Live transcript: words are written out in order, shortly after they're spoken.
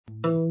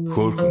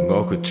Хөрхөн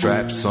охид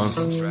trap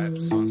сонсон.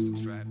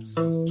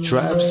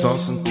 Trap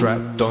сонсон, trap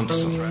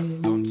донсон.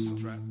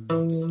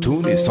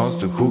 Түүний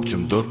сонсдог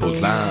хөгжим дур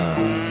булаан.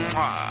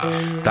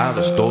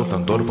 Дагаж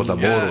дуулан дур булаа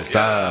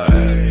мууруулаа.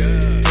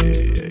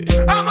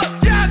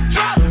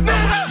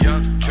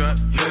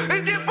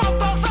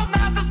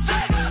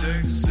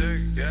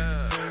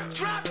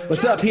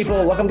 What's up,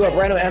 people? Welcome to a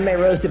brand new MMA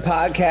Roasted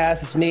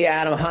podcast. It's me,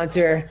 Adam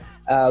Hunter.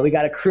 We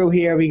got a crew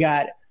here. We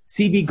got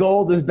CB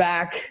Gold is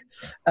back.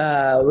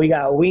 We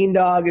got Ween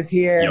Dog is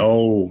here.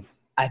 Yo.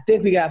 I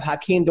think we got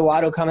Hakeem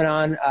Dawodu coming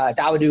on.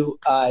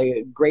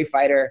 Dawodu, great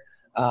fighter,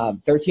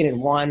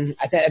 13-1.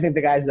 I think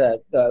the guy's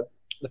the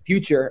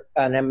future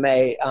in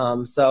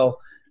MMA. So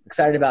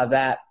excited about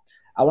that.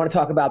 I want to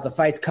talk about the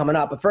fights coming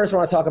up. But first, I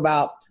want to talk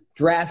about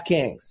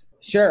DraftKings.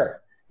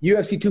 Sure.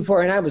 UFC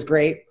 249 was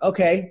great.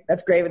 Okay,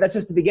 that's great, but that's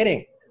just the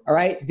beginning. All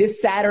right, this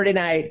Saturday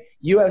night,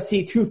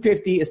 UFC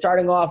 250 is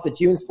starting off the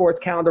June sports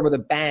calendar with a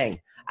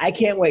bang. I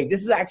can't wait.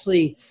 This is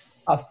actually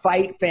a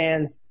fight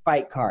fans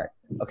fight card.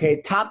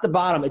 Okay, top to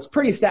bottom, it's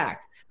pretty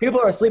stacked. People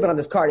are sleeping on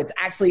this card. It's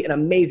actually an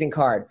amazing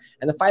card.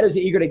 And the fighters are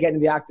eager to get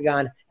into the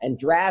octagon. And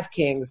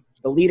DraftKings,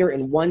 the leader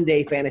in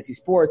one-day fantasy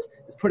sports,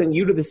 is putting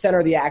you to the center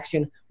of the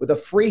action with a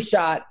free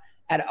shot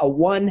at a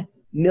 $1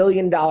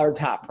 million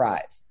top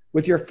prize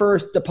with your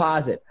first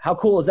deposit. How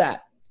cool is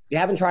that? If you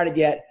haven't tried it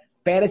yet,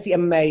 Fantasy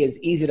MMA is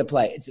easy to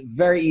play. It's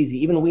very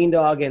easy. Even Ween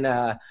Dog and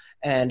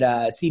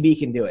CB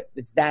can do it.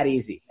 It's that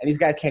easy. And these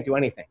guys can't do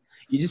anything.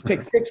 You just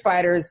pick 6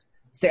 fighters,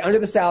 stay under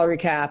the salary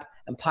cap,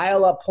 and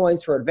pile up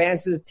points for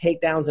advances,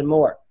 takedowns, and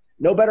more.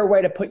 No better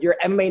way to put your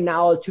MMA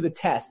knowledge to the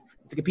test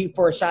to compete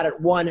for a shot at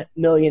 $1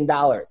 million.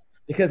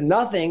 Because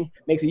nothing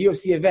makes a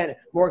UFC event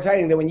more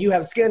exciting than when you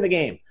have skin in the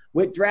game.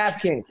 With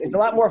DraftKings, it's a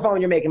lot more fun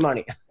when you're making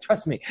money.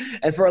 Trust me.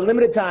 And for a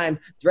limited time,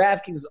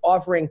 DraftKings is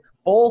offering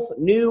both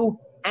new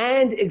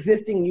and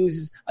existing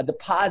users a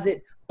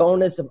deposit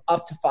bonus of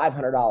up to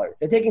 $500.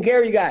 They're taking care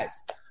of you guys,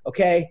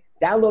 okay?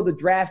 Download the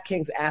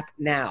DraftKings app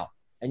now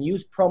and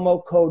use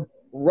promo code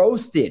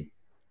ROASTED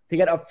to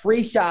get a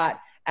free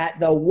shot at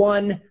the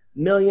 $1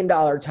 million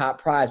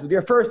top prize with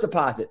your first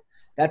deposit.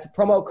 That's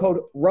promo code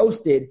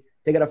ROASTED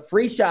to get a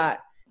free shot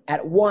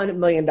at $1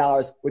 million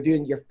with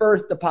your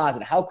first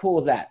deposit. How cool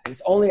is that?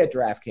 It's only at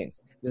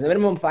DraftKings. There's a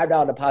minimum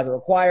 $5 deposit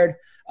required.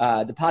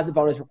 Deposit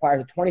bonus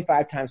requires a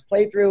 25 times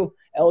playthrough.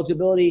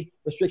 Eligibility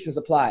restrictions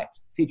apply.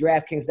 See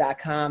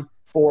DraftKings.com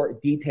for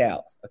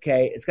details.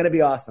 Okay, it's going to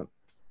be awesome.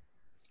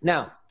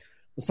 Now,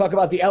 let's talk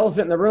about the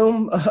elephant in the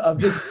room of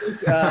this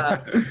week.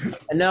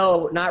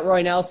 No, not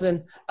Roy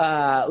Nelson.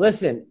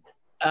 Listen,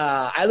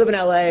 I live in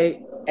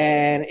LA,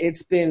 and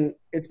it's been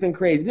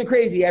crazy. It's been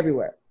crazy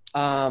everywhere.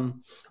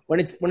 When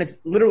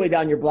it's literally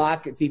down your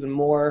block, it's even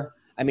more.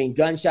 I mean,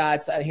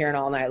 gunshots I'm hearing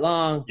all night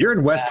long. You're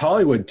in West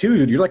Hollywood too,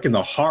 dude. You're like in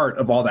the heart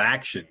of all the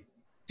action.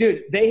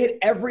 Dude, they hit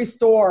every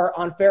store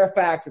on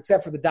Fairfax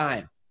except for the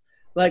Dime.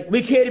 Like,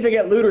 we can't even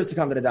get looters to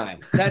come to the Dime.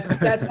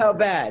 That's how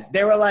bad.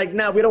 They were like,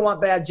 no, we don't want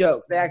bad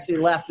jokes. They actually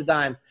left the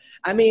Dime.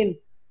 I mean,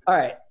 all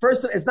right.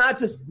 First, it's not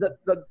just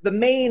the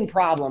main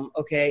problem,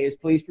 okay, is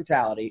police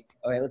brutality.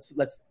 Okay,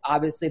 let's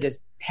obviously there's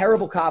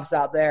terrible cops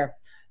out there.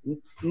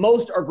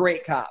 Most are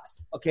great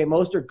cops. Okay,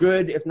 most are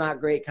good, if not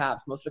great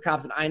cops. Most of the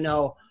cops that I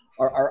know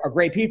are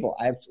great people.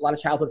 I have a lot of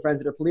childhood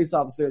friends that are police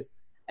officers,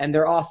 and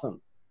they're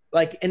awesome.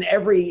 Like in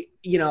every,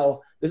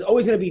 there's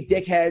always going to be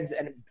dickheads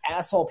and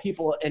asshole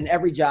people in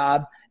every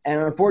job.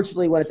 And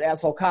unfortunately, when it's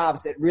asshole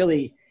cops, it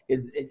really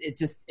is.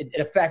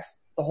 It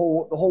affects the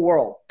whole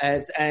world.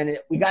 And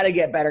we got to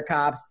get better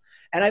cops.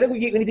 And I think we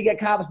need to get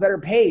cops better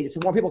paid,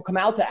 so more people come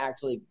out to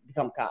actually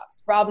become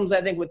cops. Problems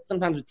I think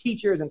sometimes with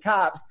teachers and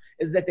cops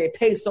is that they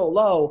pay so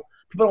low,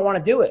 people don't want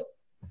to do it.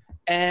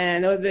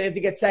 And they have to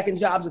get second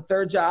jobs or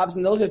third jobs,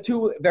 and those are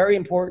 2 very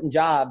important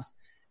jobs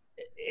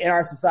in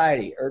our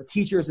society, or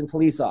teachers and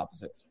police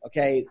officers,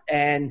 okay?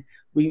 And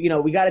we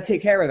got to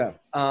take care of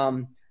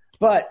them.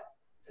 But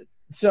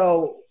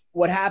so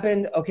what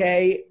happened,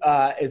 okay,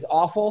 is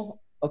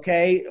awful,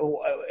 okay?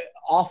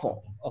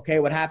 Awful, okay?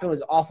 What happened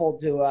was awful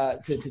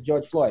to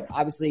George Floyd.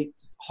 Obviously,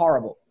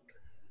 horrible.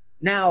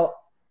 Now,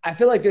 I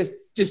feel like there's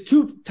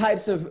 2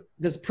 types of –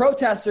 there's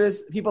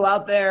protesters, people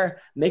out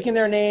there making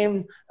their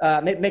name,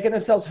 making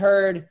themselves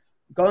heard,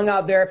 going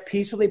out there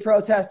peacefully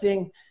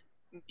protesting.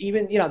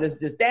 Even,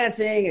 there's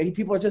dancing, and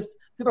people are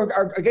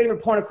getting their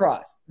point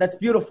across. That's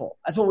beautiful.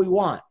 That's what we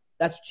want.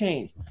 That's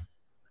change.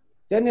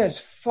 Then there's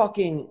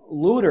fucking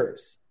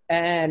looters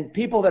and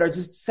people that are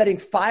just setting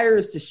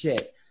fires to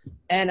shit.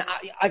 And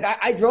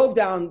I drove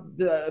down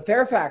the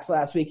Fairfax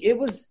last week. It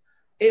was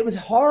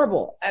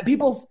horrible.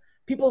 People's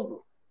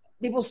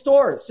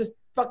stores just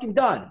fucking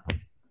done.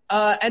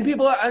 And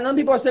then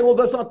people are saying, well,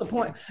 that's not the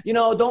point.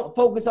 Don't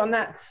focus on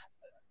that.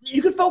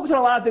 You can focus on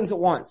a lot of things at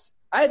once.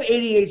 I have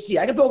ADHD.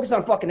 I can focus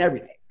on fucking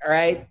everything. All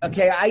right.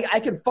 Okay. I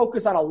can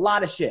focus on a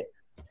lot of shit.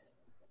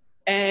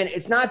 And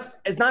it's not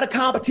a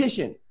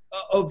competition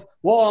of,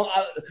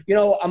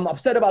 I'm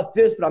upset about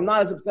this, but I'm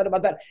not as upset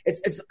about that.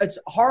 It's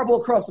horrible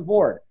across the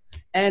board.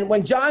 And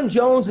when John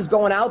Jones is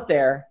going out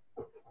there,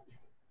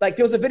 like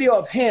there was a video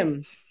of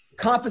him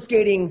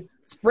confiscating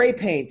spray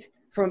paint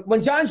from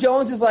when John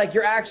Jones is like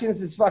your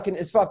actions is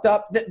fucked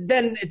up,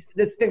 then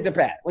these things are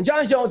bad. When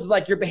John Jones is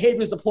like your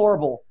behavior is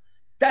deplorable,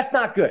 that's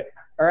not good.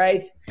 All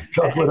right.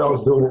 Chuck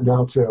Liddell's doing it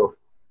now too.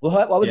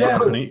 What was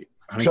that?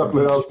 Chuck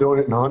Liddell's doing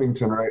it in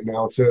Huntington right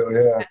now too.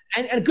 Yeah.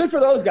 And good for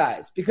those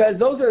guys because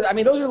those are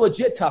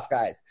legit tough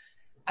guys.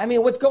 I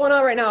mean, what's going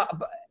on right now?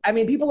 I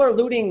mean, people are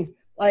looting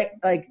like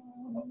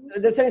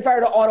they're setting fire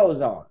to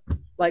AutoZone,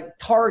 like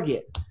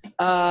Target,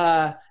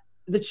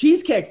 the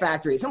Cheesecake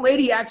Factory. Some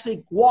lady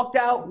actually walked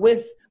out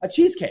with a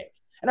cheesecake.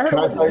 And I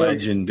heard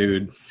legend,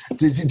 dude.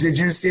 Did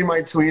you see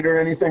my tweet or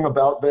anything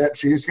about that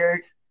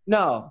cheesecake?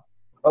 No.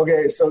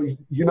 Okay, so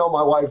you know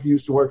my wife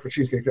used to work for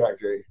Cheesecake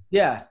Factory.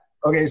 Yeah.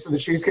 Okay, so the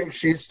cheesecake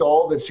she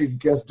stole that she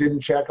just didn't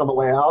check on the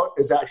way out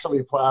is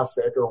actually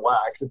plastic or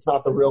wax. It's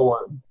not the real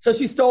one. So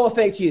she stole a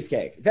fake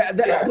cheesecake. Yes,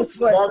 that's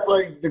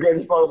like the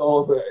greatest part of the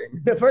whole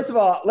thing. First of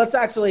all, I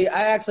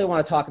actually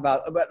want to talk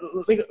about,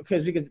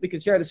 because we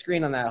could share the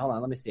screen on that. Hold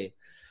on, let me see.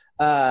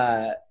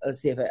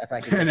 Let's see if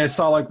I can. And I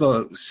saw like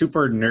the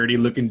super nerdy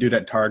looking dude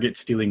at Target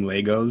stealing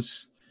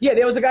Legos. Yeah,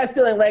 there was a guy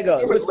stealing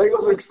Legos.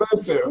 Legos are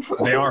expensive.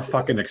 They are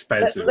fucking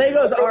expensive.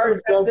 Legos are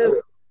expensive.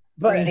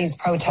 But these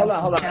protests,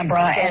 hold on.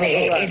 Deborah, and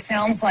it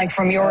sounds like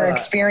from your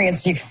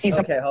experience, you see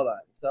some. Okay, hold on.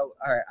 So,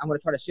 all right, I'm going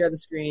to try to share the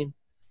screen.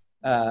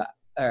 All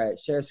right,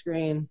 share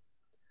screen.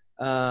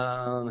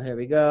 Here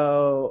we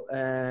go.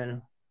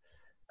 And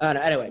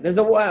anyway, there's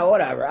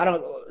whatever. I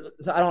don't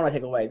want to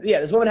take away. Yeah,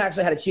 this woman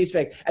actually had a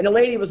cheesecake, and the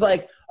lady was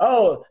like,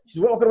 "Oh,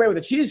 she's walking away with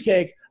a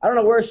cheesecake. I don't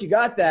know where she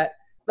got that."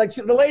 Like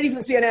the lady from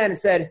CNN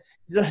said,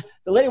 the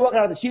lady walking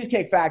out of the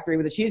Cheesecake Factory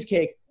with a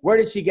cheesecake. Where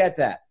did she get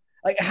that?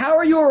 Like, how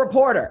are you a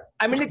reporter?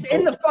 I mean, it's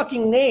in the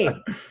fucking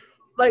name.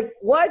 Like,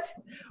 what?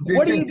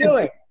 What are you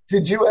doing?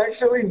 Did you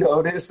actually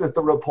notice that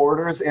the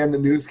reporters and the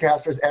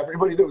newscasters,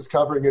 everybody that was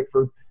covering it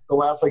for the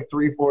last like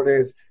 3-4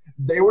 days,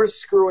 they were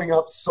screwing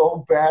up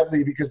so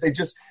badly because they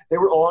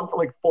were on for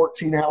like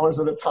 14 hours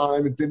at a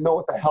time and didn't know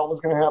what the hell was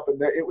going to happen.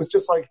 It was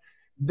just like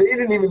they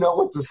didn't even know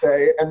what to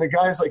say. And the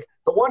guy's like,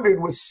 the one dude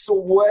was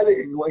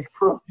sweating like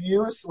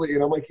profusely.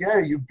 And I'm like, yeah,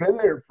 you've been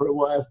there for the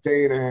last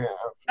day and a half.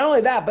 Not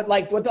only that, but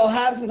like what they'll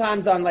have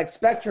sometimes on like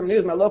Spectrum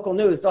News, my local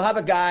news, they'll have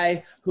a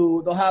guy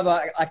who they'll have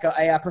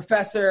a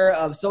professor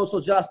of social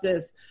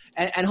justice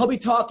and he'll be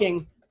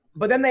talking,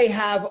 but then they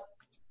have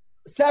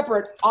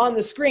separate on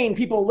the screen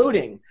people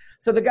looting.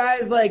 So the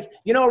guy's like,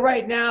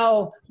 right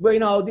now,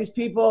 these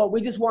people,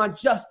 we just want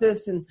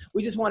justice and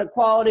we just want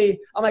equality.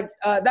 I'm like,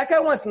 that guy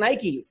wants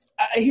Nikes.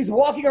 He's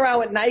walking around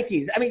with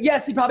Nikes. I mean,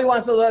 yes, he probably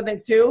wants those other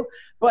things too,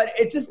 but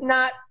it's just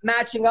not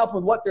matching up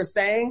with what they're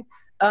saying.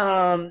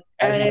 I've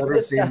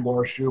never seen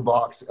more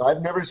shoeboxes.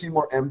 I've never seen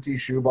more empty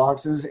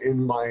shoeboxes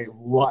in my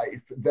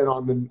life than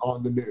on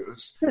the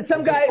news.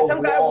 Some guy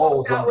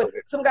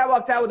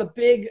walked out with a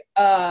big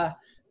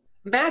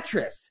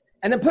mattress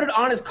and then put it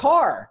on his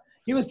car.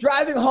 He was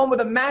driving home with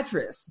a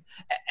mattress.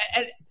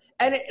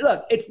 And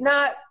look, it's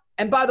not –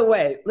 and by the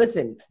way,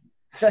 listen,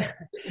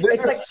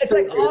 it's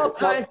like all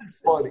kinds of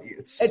 – funny.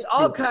 It's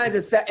all kinds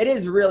of – it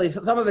is really –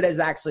 some of it is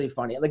actually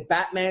funny. Like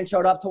Batman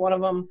showed up to one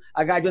of them.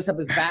 A guy dressed up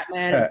as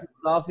Batman in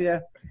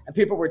Philadelphia, and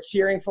people were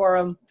cheering for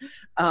him.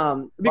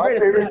 My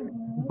favorite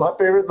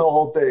in the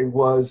whole thing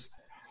was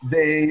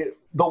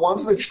the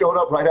ones that showed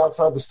up right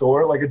outside the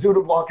store, like a dude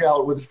would walk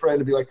out with his friend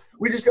and be like,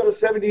 we just got a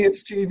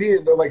 70-inch TV.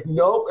 And they're like,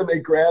 nope. And they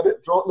grab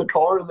it, throw it in the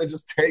car, and they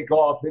just take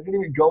off. They didn't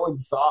even go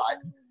inside.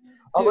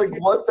 I'm like,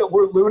 what? That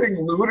we're looting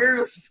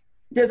looters?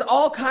 There's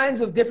all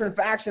kinds of different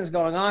factions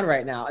going on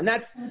right now. And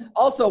that's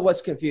also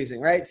what's confusing,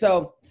 right?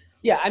 So,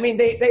 yeah, I mean,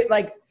 they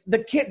like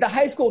the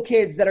high school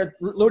kids that are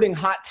looting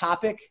Hot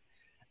Topic.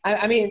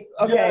 I mean,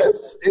 okay.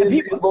 Yes,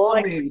 in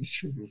Long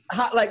Beach.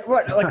 Like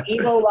what? Like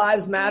emo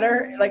lives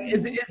matter? Like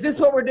is this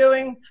what we're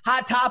doing?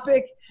 Hot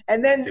Topic,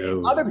 and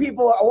then other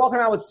people are walking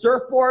around with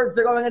surfboards.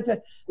 They're going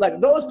into like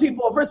those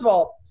people. First of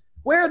all,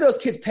 where are those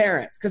kids'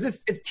 parents?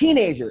 Because it's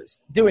teenagers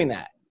doing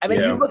that. I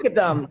mean, you look at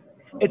them,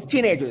 it's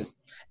teenagers,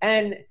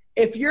 and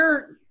if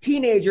your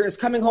teenager is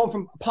coming home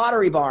from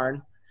Pottery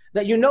Barn,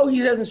 that he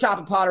doesn't shop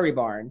at Pottery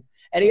Barn,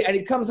 and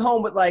he comes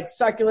home with like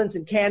succulents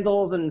and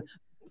candles and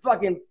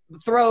fucking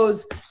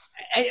throws,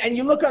 and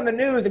you look on the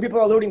news and people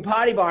are looting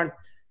Potty Barn.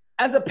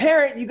 As a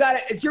parent,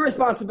 it's your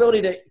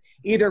responsibility to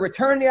either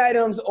return the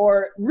items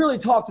or really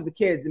talk to the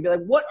kids and be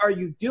like, what are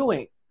you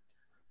doing?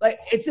 Like,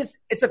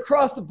 it's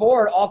across the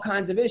board, all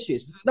kinds of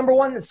issues. Number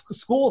one, the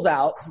school's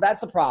out, so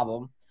that's a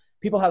problem.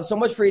 People have so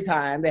much free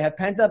time. They have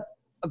pent-up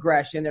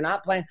aggression. They're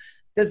not playing.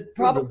 There's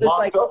probably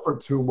locked up for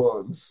 2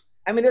 months.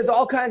 I mean, there's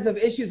all kinds of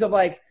issues of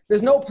like,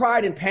 there's no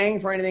pride in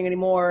paying for anything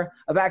anymore,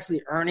 of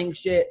actually earning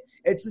shit.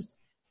 It's just,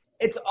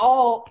 it's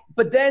all,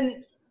 but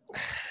then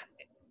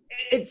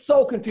it's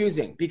so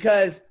confusing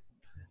because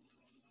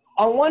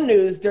on one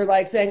news, they're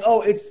like saying,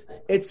 oh,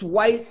 it's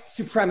white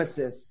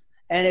supremacists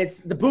and it's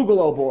the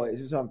Boogaloo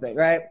Boys or something,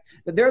 right?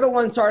 But they're the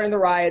ones starting the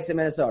riots in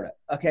Minnesota,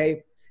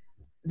 okay?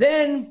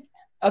 Then,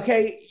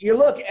 okay, you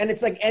look and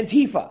it's like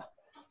Antifa.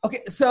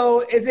 Okay,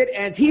 so is it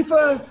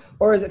Antifa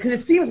or is it, because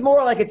it seems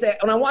more like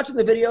when I'm watching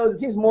the videos, it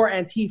seems more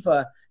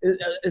Antifa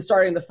is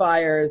starting the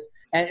fires,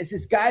 and it's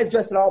this guy's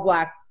dressed in all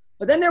black.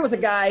 But then there was a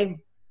guy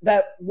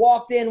that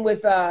walked in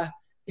with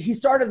he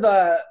started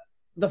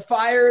the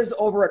fires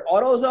over at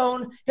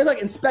AutoZone. He was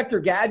like Inspector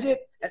Gadget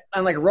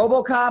and like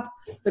RoboCop.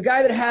 The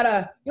guy that had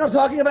you know what I'm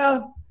talking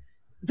about?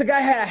 The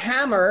guy had a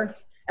hammer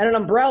and an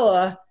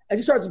umbrella and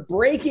just starts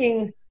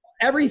breaking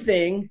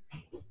everything.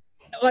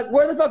 Like,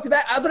 where the fuck did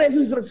that? I thought he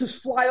was going to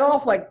just fly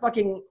off like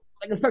fucking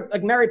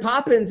like Mary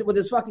Poppins with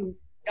his fucking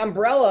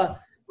umbrella.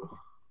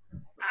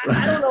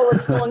 I don't know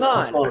what's going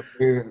on.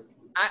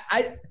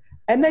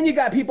 And then you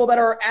got people that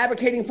are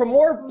advocating for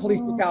more police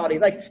brutality.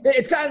 Like,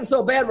 it's gotten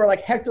so bad where,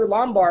 like, Hector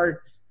Lombard,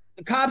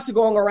 the cops are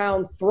going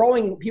around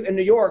throwing people in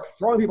New York,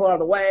 throwing people out of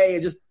the way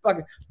and just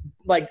fucking,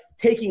 like,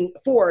 taking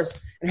force.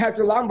 And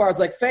Hector Lombard's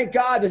like, thank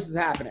God this is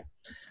happening.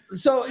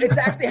 So it's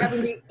actually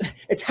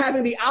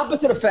having the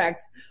opposite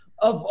effect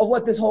of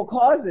what this whole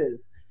cause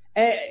is.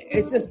 And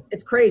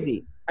it's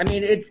crazy. I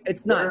mean,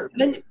 it's nuts.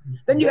 Then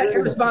you got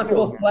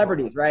irresponsible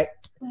celebrities, right?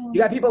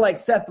 You got people like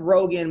Seth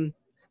Rogen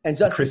and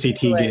Chrissy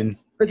Teigen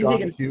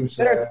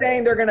that are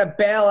saying they're going to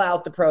bail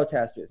out the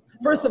protesters.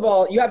 First of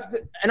all, you have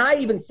to, and I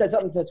even said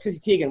something to Chrissy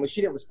Teigen, which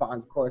she didn't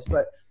respond, of course,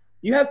 but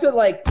you have to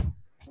like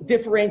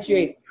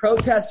differentiate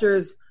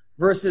protesters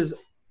versus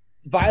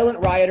violent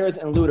rioters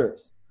and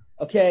looters,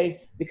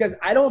 okay? Because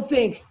I don't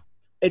think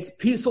it's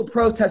peaceful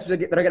protesters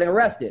that are getting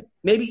arrested.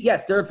 Maybe,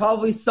 yes, there are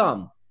probably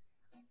some,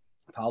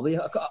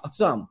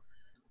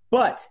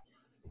 but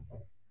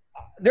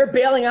they're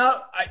bailing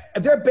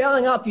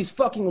out these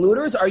fucking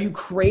looters. Are you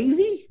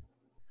crazy?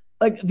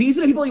 Like, these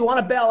are the people you want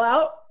to bail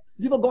out?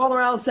 People going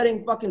around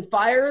setting fucking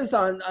fires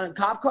on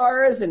cop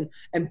cars and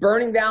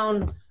burning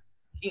down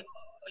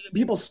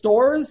people's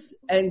stores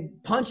and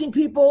punching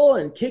people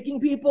and kicking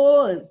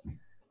people, and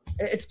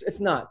it's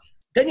nuts.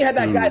 Then you had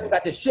that guy who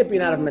got the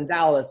shipping out of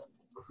Mandalas.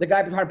 The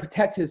guy trying to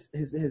protect his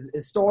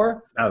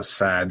store. That was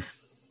sad.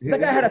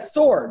 That guy had a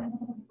sword.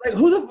 Like,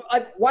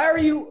 why are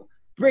you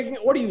breaking?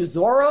 What are you,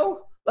 Zorro?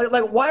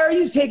 Like, why are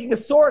you taking a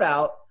sword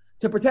out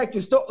to protect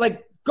your store?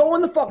 Like, go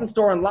in the fucking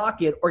store and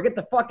lock it, or get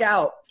the fuck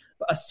out.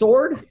 A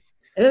sword,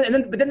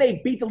 but then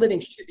they beat the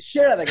living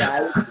shit out of the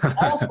guy.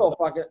 Also,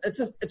 fucking,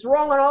 it's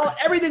wrong on all.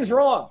 Everything's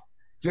wrong.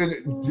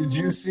 Did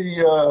you see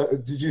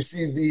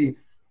the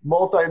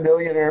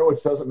multimillionaire,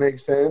 which doesn't make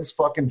sense?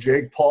 Fucking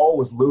Jake Paul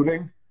was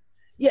looting.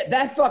 Yeah,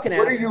 that fucking.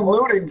 What are you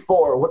looting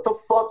for? What the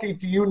fuck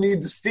do you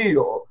need to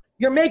steal?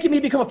 You're making me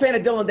become a fan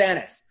of Dylan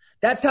Dennis.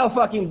 That's how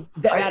fucking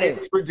that is.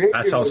 It's ridiculous.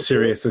 That's how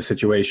serious the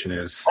situation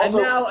is. I'm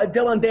now a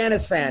Dylan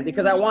Dennis fan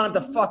because I want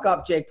him to fuck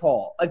up Jake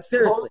Paul. Like,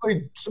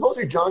 seriously.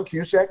 Supposedly John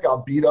Cusack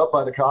got beat up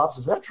by the cops.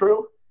 Is that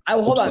true?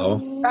 Hold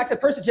on. Back to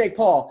the person Jake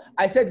Paul.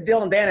 I said to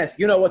Dylan Dennis,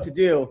 you know what to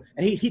do.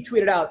 And he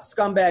tweeted out,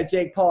 scumbag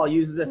Jake Paul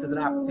uses this as an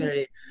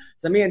opportunity.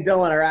 So me and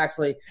Dylan are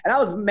actually – and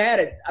I'm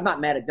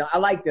not mad at Dylan. I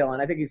like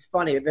Dylan. I think he's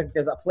funny.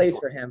 There's a place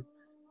for him.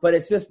 But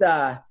it's just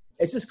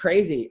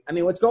crazy. I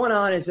mean, what's going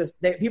on is just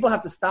people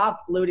have to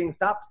stop looting,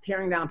 stop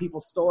tearing down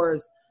people's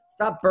stores,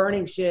 stop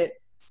burning shit.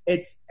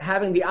 It's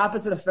having the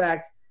opposite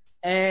effect,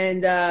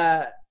 and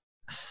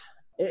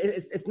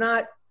it's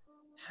not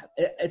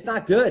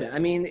good. I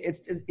mean,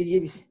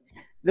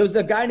 there was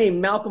the guy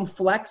named Malcolm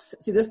Flex.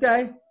 See this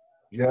guy?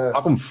 Yes.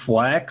 Malcolm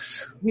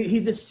Flex?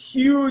 He's this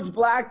huge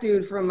black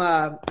dude from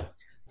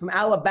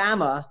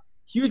Alabama,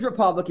 huge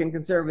Republican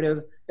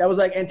conservative that was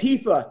like,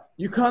 Antifa,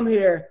 you come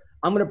here,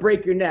 I'm going to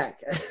break your neck.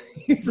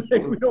 He's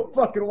like, we don't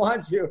fucking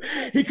want you.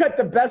 He cut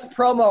the best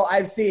promo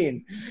I've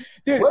seen.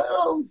 Dude.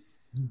 Well,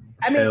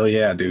 I mean, hell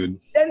yeah, dude.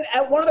 Then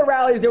at one of the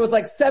rallies, there was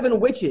like 7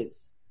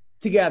 witches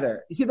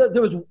together. You see,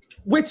 there was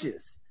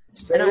witches.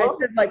 And I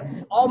said, like,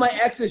 all my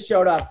exes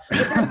showed up.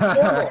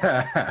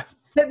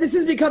 This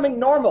is becoming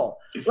normal.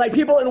 Like,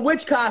 people in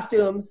witch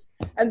costumes,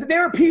 and they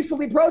were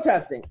peacefully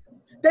protesting.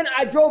 Then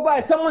I drove by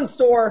someone's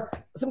store,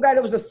 some guy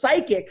that was a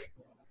psychic.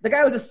 The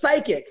guy was a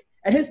psychic.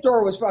 And his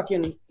door was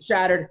fucking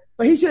shattered,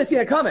 but he should have seen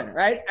it coming,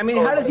 right? I mean,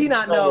 how does he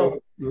not know?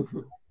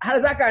 How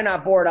does that guy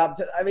not board up?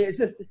 I mean, it's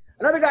just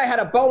another guy had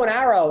a bow and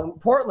arrow in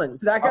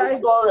Portland. So that guy, I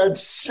saw that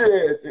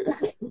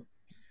shit.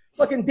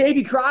 Fucking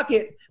Davy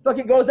Crockett,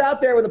 fucking goes out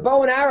there with a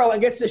bow and arrow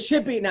and gets the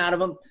shit beaten out of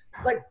him.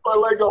 Like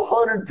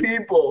 100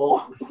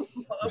 people.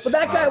 But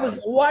that guy was.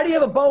 Why do you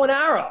have a bow and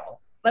arrow?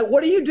 Like,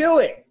 what are you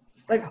doing?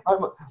 Like,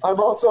 I'm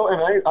also,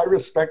 and I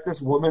respect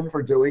this woman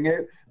for doing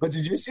it, but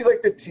did you see,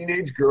 like, the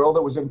teenage girl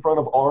that was in front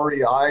of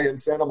REI in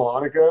Santa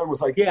Monica and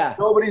was like, yeah,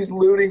 nobody's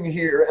looting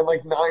here, and,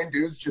 like, 9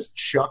 dudes just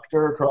chucked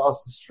her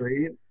across the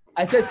street?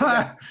 I said,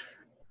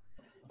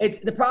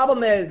 the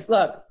problem is,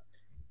 look,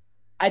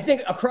 I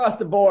think across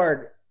the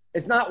board,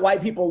 it's not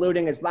white people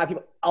looting, it's black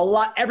people.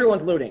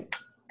 Everyone's looting.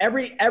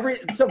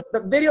 So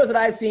the videos that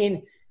I've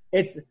seen,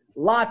 it's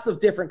lots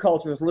of different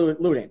cultures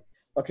looting,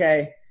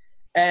 okay?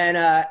 And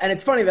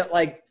it's funny that,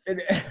 like,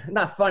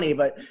 not funny,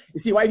 but you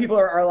see white people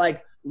are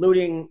like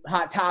looting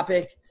Hot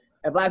Topic,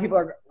 and black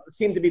people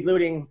seem to be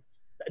looting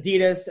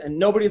Adidas, and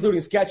nobody's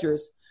looting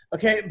Skechers.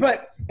 Okay,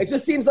 but it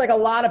just seems like a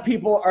lot of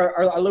people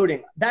are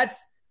looting.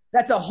 That's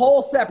a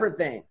whole separate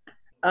thing.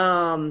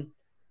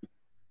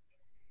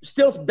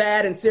 still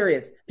bad and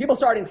serious. People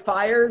starting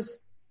fires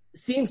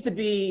seems to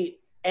be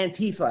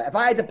Antifa. If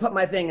I had to put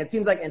my thing, it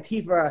seems like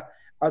Antifa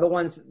are the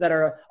ones that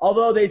are,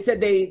 although they said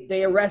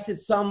they arrested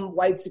some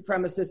white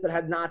supremacists that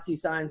had Nazi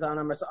signs on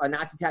them or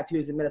Nazi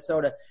tattoos in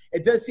Minnesota.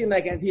 It does seem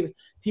like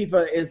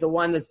Antifa is the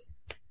one that's,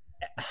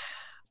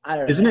 I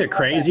don't know. Isn't it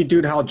crazy,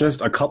 dude, how just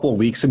a couple of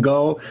weeks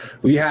ago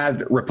we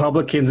had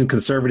Republicans and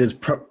conservatives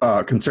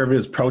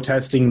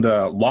protesting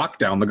the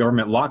lockdown, the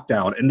government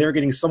lockdown, and they're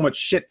getting so much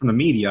shit from the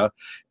media.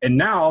 And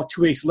now,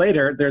 2 weeks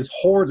later, there's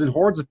hordes and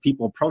hordes of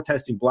people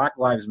protesting Black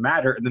Lives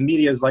Matter, and the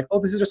media is like, oh,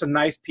 this is just a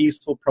nice,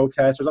 peaceful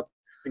protest. There's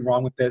nothing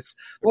wrong with this.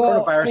 The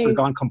coronavirus has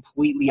gone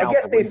completely out the window.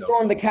 I guess they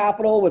stormed the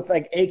Capitol with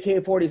like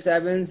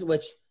AK-47s,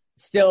 which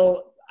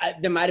still,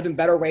 there might have been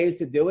better ways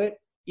to do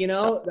it,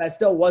 that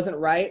still wasn't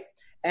right.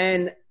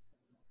 And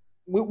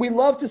we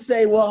love to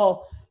say,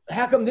 well,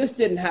 how come this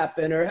didn't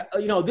happen? Or,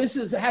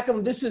 how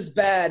come this is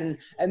bad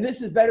and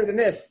this is better than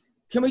this?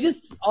 Can we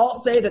just all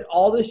say that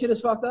all this shit is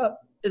fucked up?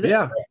 Is it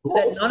that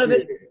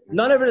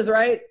none of it is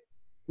right?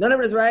 None of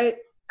it is right?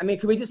 I mean,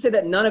 can we just say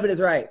that none of it is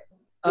right?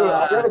 Dude,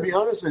 I gotta be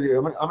honest with you.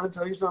 I'm gonna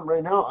tell you something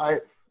right now.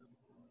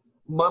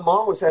 My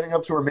mom was heading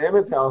up to her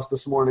Mammoth house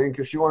this morning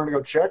because she wanted to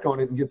go check on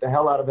it and get the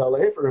hell out of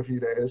LA for a few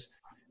days.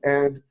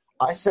 And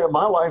I sent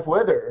my wife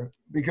with her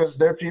because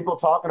there are people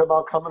talking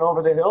about coming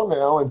over the hill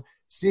now, and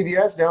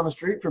CVS down the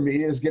street from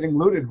me is getting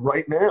looted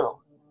right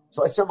now.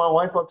 So I sent my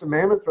wife up to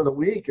Mammoth for the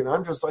week, and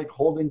I'm just like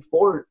holding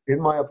fort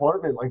in my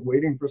apartment, like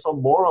waiting for some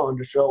moron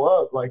to show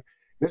up. Like,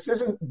 this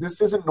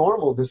isn't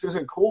normal. This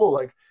isn't cool.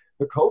 Like,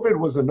 the COVID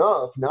was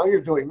enough. Now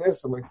you're doing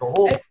this, and like the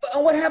whole.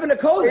 And what happened to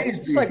COVID? It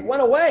just like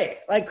went away.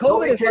 Like COVID.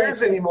 Nobody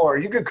cares anymore.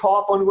 You can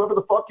cough on whoever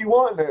the fuck you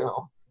want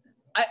now.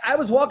 I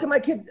was walking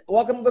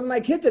with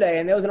my kid today,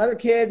 and there was another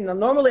kid, and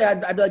normally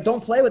I'd be like,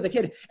 don't play with the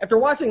kid. After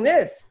watching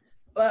this,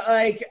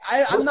 I'm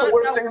What's the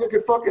worst thing that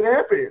could fucking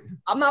happen?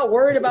 I'm not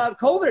worried about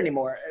COVID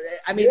anymore.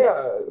 I mean,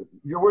 yeah,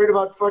 you're worried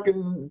about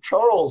fucking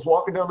Charles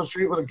walking down the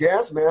street with a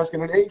gas mask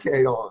and an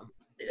AK on.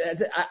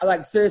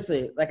 Like,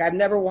 seriously, like I've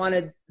never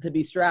wanted to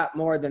be strapped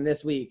more than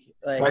this week.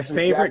 Like, my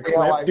favorite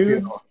clip,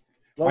 dude.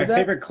 My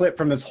favorite clip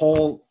from this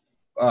whole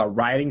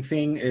rioting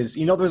thing is,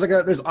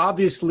 there's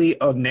obviously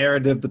a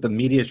narrative that the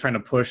media is trying to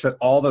push that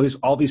all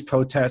these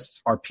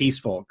protests are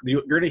peaceful.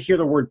 You're going to hear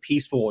the word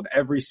peaceful in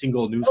every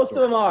single news Most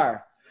story. of them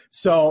are.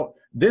 So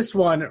this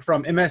one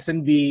from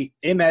MSNBC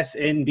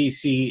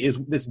is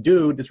this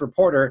dude, this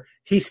reporter.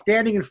 He's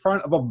standing in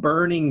front of a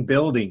burning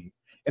building,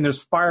 and there's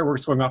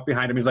fireworks going off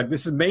behind him. He's like,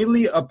 this is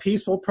mainly a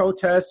peaceful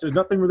protest. There's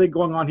nothing really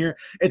going on here.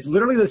 It's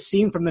literally the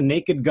scene from The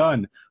Naked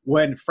Gun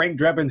when Frank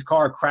Drebin's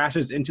car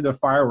crashes into the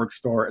fireworks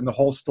store and the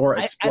whole store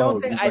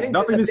explodes. I think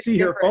nothing to see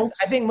here, folks.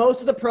 I think most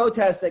of the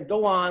protests that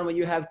go on when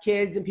you have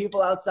kids and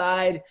people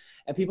outside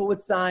and people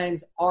with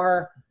signs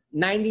are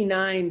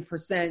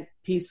 99%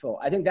 peaceful.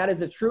 I think that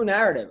is a true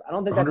narrative. I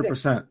don't think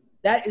 100%.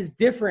 That is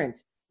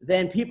different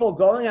than people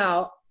going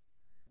out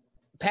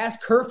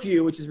past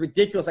curfew, which is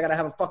ridiculous. I got to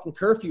have a fucking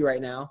curfew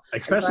right now.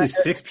 Especially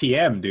 6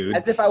 p.m., dude.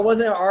 As if I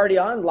wasn't already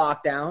on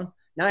lockdown.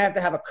 Now I have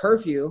to have a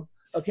curfew.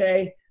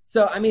 Okay.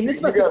 So, I mean, this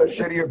must be a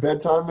shittier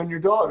bedtime than your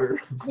daughter.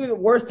 The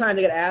worst time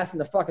to get ass in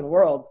the fucking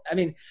world. I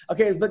mean,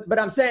 okay, but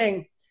I'm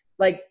saying,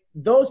 like,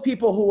 those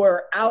people who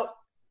are out,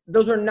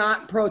 those are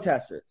not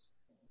protesters.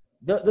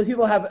 Those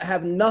people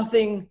have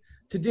nothing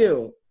to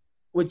do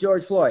with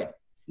George Floyd.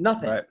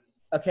 Nothing. Right.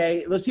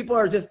 Okay? Those people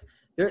are just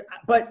there.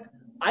 But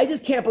I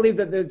just can't believe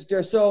that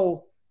they're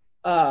so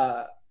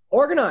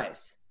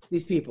organized,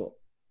 these people.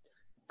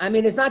 I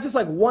mean, it's not just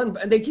like one,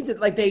 and they keep it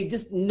like they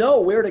just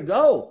know where to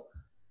go.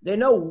 They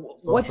know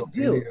what to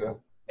do. Media.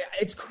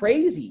 It's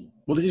crazy.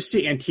 Well, did you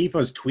see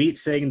Antifa's tweet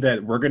saying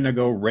that we're going to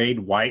go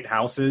raid white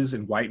houses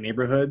in white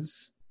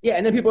neighborhoods? Yeah,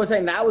 and then people are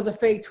saying that was a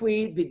fake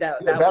tweet.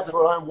 That's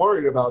what I'm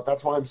worried about.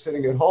 That's why I'm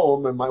sitting at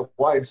home and my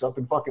wife's up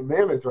in fucking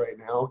Mammoth right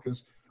now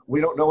because we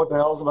don't know what the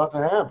hell's about to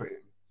happen.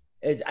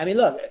 I mean,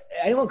 look,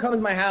 anyone comes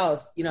to my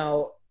house,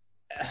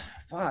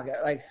 fuck,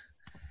 like,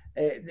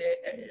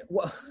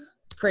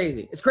 it's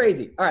crazy. It's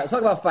crazy. All right, let's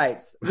talk about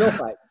fights. Real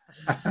fight.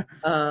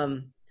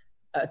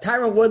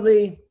 Tyron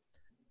Woodley,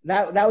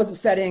 that was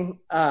upsetting.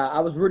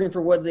 I was rooting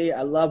for Woodley.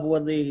 I love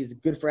Woodley. He's a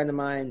good friend of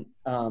mine.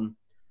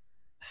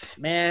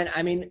 Man,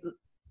 I mean,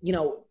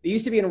 it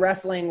used to be in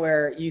wrestling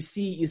where you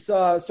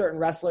saw certain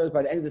wrestlers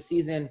by the end of the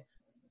season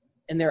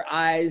in their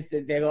eyes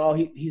that they go, oh,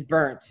 he's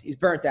burnt. He's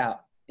burnt out.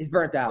 He's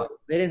burnt out.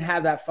 They didn't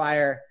have that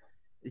fire.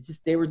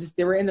 They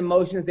were in the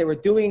motions. They were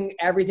doing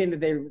everything that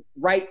they were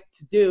right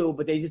to do,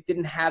 but they just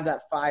didn't have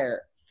that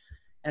fire.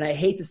 And I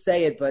hate to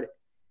say it, but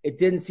it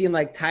didn't seem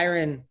like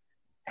Tyron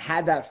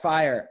had that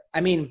fire. I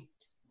mean,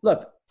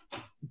 look,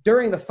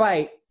 during the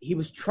fight, he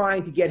was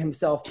trying to get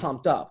himself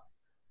pumped up.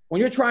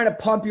 When you're trying to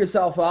pump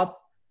yourself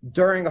up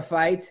during a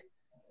fight,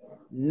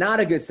 not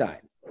a good sign.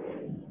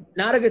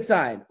 Not a good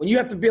sign. When you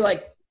have to be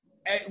like,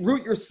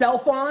 root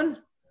yourself on,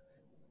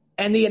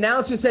 and the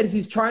announcer said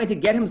he's trying to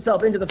get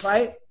himself into the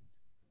fight,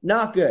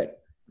 not good.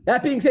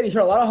 That being said, he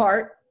showed a lot of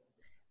heart.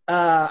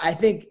 I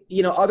think,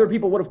 other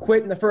people would have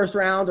quit in the first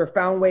round or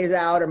found ways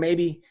out or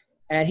maybe,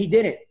 and he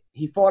didn't.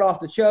 He fought off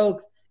the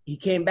choke. He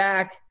came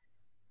back.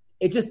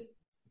 It just.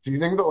 Do you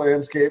think the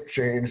landscape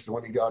changed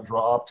when he got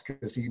dropped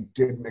because he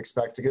didn't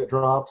expect to get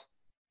dropped?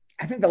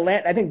 I think that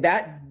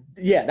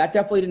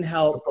definitely didn't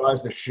help.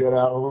 Surprised the shit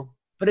out of him.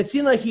 But it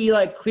seemed like he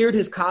cleared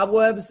his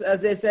cobwebs,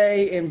 as they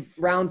say, in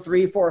round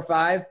 3, 4, or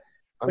 5.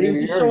 But he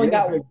was showing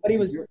that. But he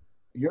was.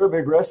 You're a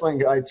big wrestling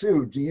guy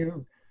too. Do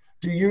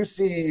you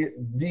see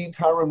the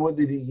Tyron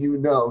Woodley that you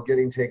know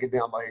getting taken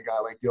down by a guy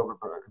like Gilbert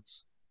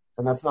Burns?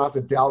 And that's not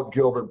to doubt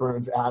Gilbert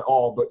Burns at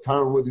all, but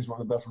Tyron Woodley's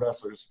one of the best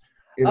wrestlers.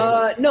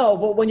 No,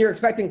 but when you're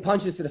expecting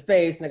punches to the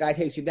face and the guy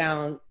takes you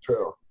down,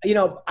 true.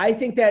 I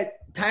think that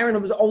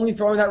Tyron was only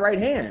throwing that right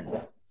hand.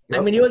 Yep.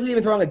 I mean, he wasn't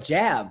even throwing a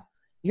jab.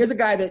 Here's a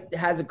guy that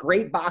has a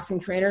great boxing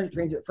trainer,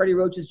 trains at Freddie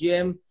Roach's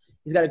gym.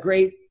 He's got a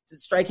great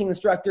striking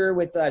instructor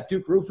with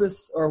Duke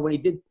Rufus, or when he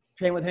did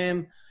train with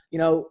him.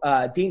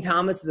 Dean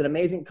Thomas is an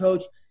amazing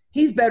coach.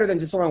 He's better than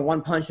just throwing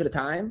one punch at a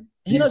time.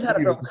 He knows how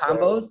to throw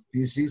combos.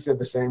 DC said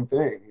the same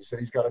thing. He said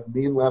he's got a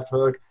mean left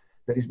hook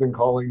that he's been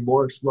calling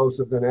more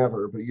explosive than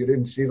ever, but you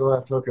didn't see the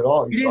left hook at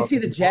all. You didn't see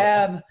the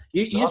jab.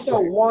 You just saw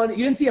one. You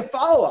didn't see a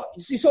follow-up.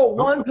 You saw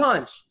one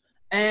punch.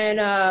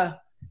 And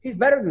he's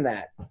better than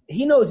that.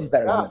 He knows he's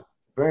better than that.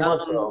 Very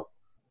much so.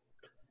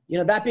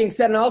 That being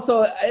said, and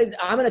also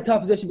I'm in a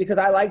tough position because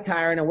I like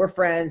Tyron and we're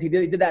friends. He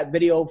did that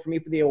video for me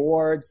for the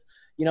awards.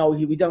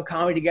 We've done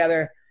comedy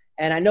together.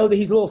 And I know that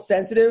he's a little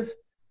sensitive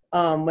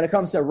when it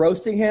comes to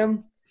roasting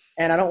him.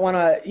 And I don't want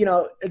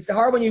to, it's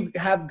hard when you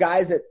have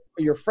guys that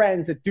are your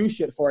friends that do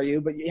shit for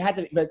you, but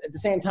but at the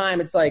same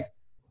time, it's like,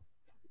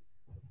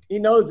 he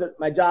knows that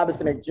my job is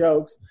to make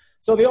jokes.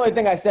 So the only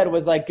thing I said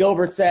was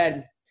Gilbert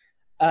said,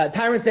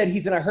 Tyron said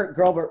he's going to hurt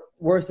Gilbert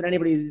worse than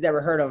anybody who's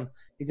ever heard him.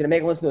 He's going to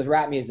make him listen to his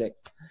rap music.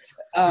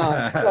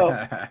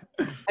 I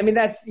mean,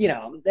 that's,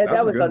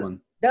 that was a good one.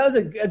 That was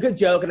a good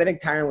joke, and I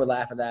think Tyron would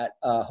laugh at that,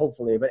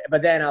 hopefully.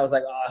 But then I was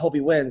like, I hope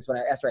he wins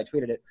after I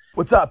tweeted it.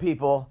 What's up,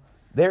 people?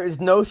 There is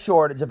no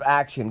shortage of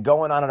action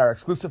going on at our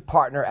exclusive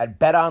partner at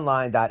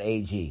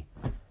betonline.ag.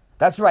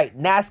 That's right,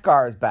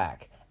 NASCAR is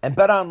back, and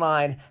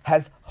BetOnline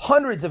has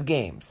hundreds of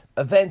games,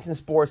 events, and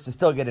sports to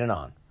still get in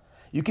on.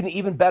 You can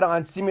even bet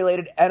on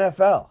simulated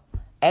NFL,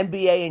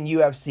 NBA, and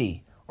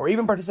UFC, or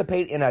even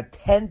participate in a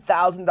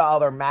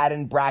 $10,000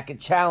 Madden Bracket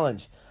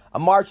Challenge, a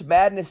March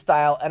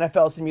Madness-style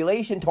NFL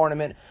simulation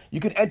tournament you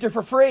can enter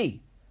for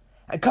free.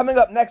 And coming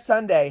up next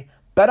Sunday,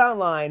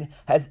 BetOnline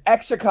has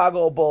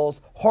ex-Chicago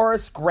Bulls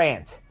Horace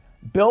Grant,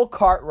 Bill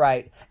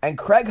Cartwright, and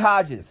Craig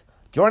Hodges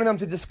joining them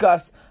to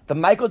discuss the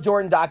Michael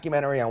Jordan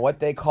documentary on what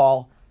they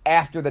call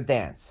After the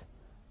Dance.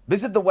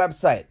 Visit the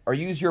website or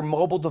use your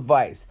mobile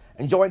device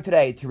and join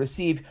today to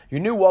receive your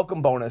new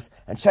welcome bonus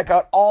and check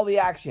out all the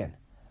action.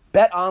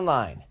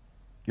 BetOnline,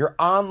 your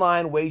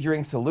online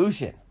wagering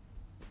solution.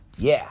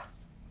 Yeah.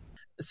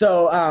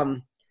 So,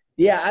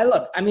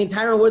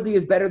 Tyron Woodley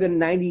is better than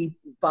 95%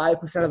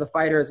 of the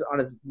fighters on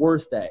his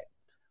worst day.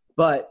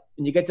 But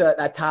when you get to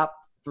that top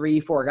 3,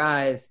 4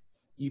 guys,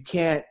 you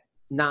can't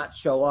not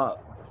show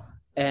up.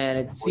 And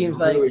it seems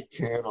you really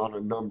can't on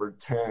a number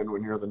 10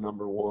 when you're the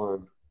number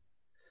 1.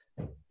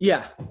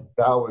 Yeah.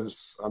 That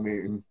was,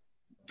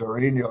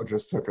 Dorino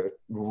just took a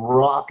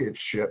rocket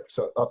ship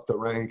up the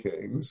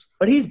rankings.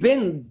 But he's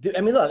been,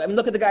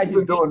 look at the guys he's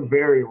been doing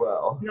very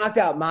well. He knocked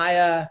out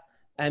Maya.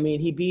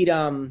 He beat,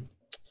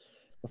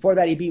 before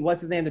that he beat,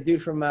 what's his name? The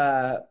dude from,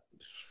 the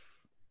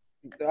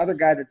other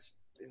guy the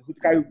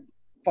guy who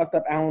fucked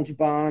up Alan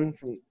Juban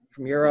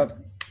from Europe.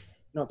 You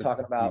know what I'm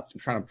talking about. I'm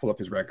trying to pull up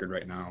his record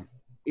right now.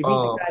 He beat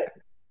the guy.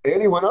 And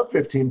he went up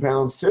 15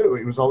 pounds, too.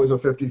 He was always a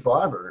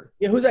 55-er.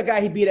 Yeah, who's that guy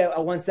he beat at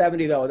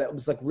 170, though, that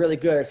was, really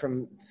good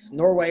from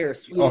Norway or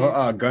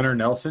Sweden? Gunnar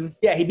Nelson?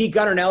 Yeah, he beat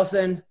Gunnar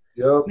Nelson.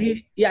 Yep.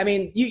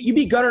 You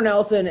beat Gunnar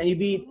Nelson and you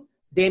beat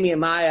Damian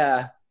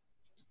Maya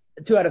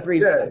 2 out of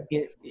 3. Yeah.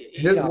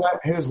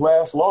 His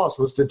last loss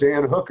was to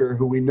Dan Hooker,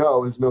 who we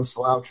know is no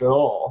slouch at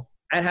all.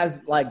 And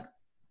has,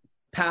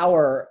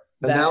 power.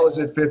 And that was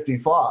at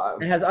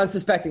 55. And has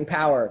unsuspecting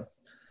power.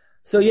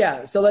 So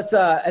let's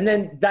and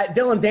then that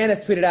Dylan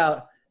Dennis tweeted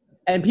out,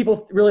 and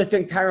people really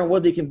think Tyron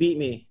Woodley can beat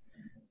me.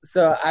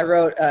 So I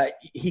wrote,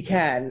 he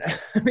can.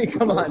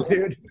 Come on,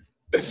 dude.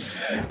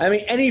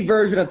 Any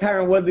version of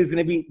Tyron Woodley is going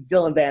to beat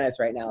Dylan Dennis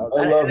right now.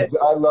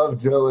 I love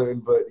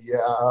Dylan, but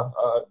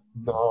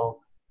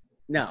no.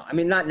 No,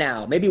 not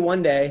now. Maybe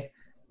one day,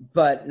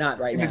 but not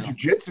right now. In a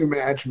jiu-jitsu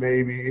match,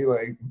 maybe.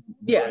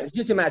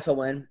 Jiu-jitsu match will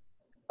win.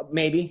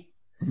 Maybe.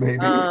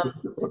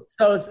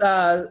 So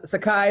it's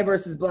Sakai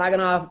versus Blaganov.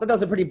 I thought that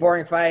was a pretty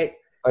boring fight.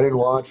 I didn't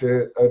watch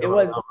it. It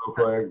was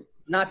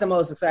not the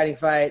most exciting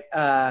fight.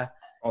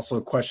 Also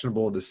a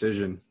questionable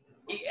decision.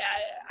 Yeah,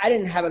 I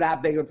didn't have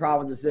that big of a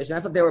problem with the decision. I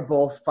thought they were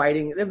both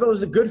fighting. It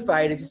was a good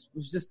fight. It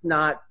was just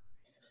not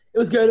 – it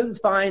was good. It was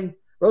fine.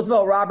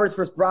 Roosevelt Roberts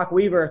versus Brock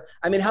Weaver.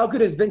 How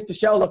good is Vince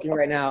Pichel looking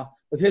right now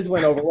with his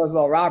win over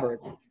Roosevelt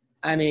Roberts? Wow.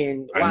 I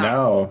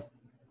know.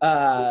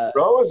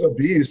 Bro is a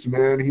beast,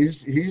 man.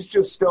 He's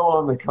just still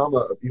on the come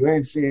up. You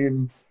ain't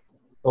seen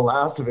the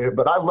last of it,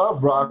 but I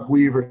love Brock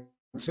Weaver.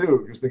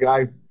 too, because the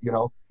guy,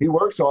 he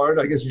works hard.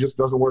 I guess he just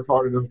doesn't work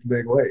hard enough to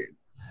make weight.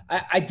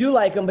 I do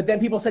like him, but then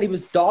people said he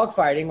was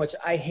dogfighting, which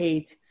I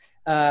hate.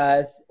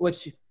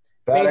 Which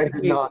that I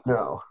did not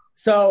know.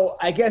 So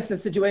I guess the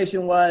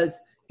situation was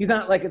it's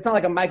not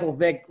like a Michael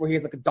Vick where he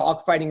has like a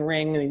dogfighting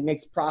ring and he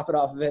makes profit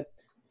off of it.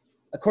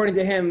 According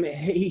to him,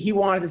 he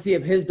wanted to see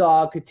if his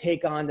dog could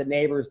take on the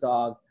neighbor's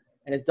dog,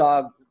 and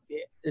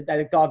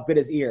that dog bit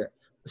his ear.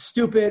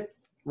 Stupid,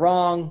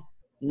 wrong,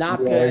 not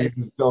good.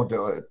 Don't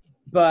do it.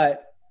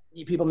 But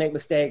people make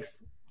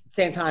mistakes.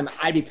 Same time,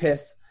 I'd be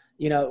pissed.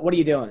 What are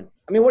you doing?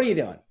 I mean, what are you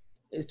doing?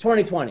 It's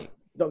 2020.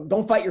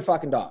 Don't fight your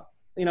fucking dog.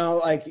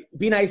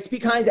 Be nice, be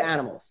kind to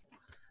animals,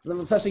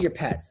 especially your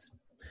pets.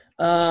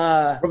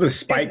 Or the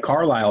Spike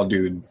Carlisle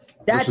dude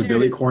versus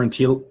Billy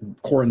Quarantillo.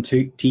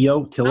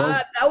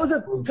 That was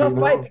a tough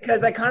fight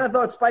because I kind of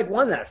thought Spike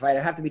won that fight.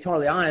 I have to be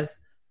totally honest.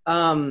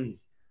 I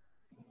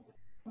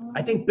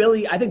think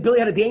Billy had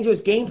a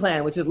dangerous game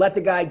plan, which is let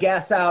the guy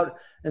gas out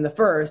in the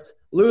first,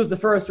 lose the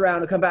first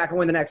round, and come back and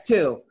win the next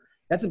two.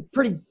 That's a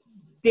pretty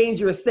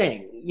dangerous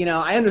thing.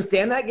 I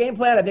understand that game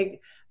plan. I think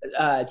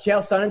Chael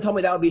Sonnen told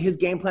me that would be his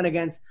game plan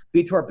against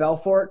Vitor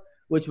Belfort,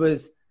 which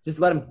was just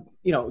let him,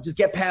 just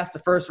get past the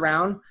first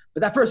round.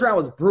 But that first round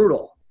was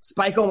brutal.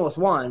 Spike almost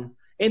won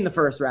in the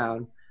first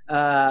round.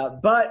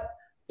 But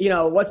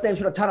what's his name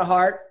showed a ton of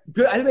heart.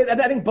 Good. I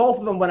think both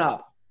of them went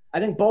up. I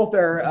think both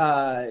their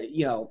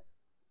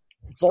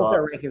both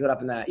their rankings went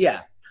up in that.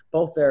 Yeah,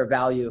 both their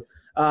value.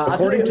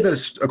 According to the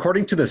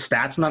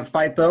stats in that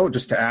fight, though,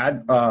 just to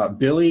add,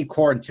 Billy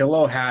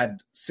Quarantillo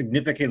had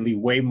significantly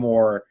way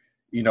more,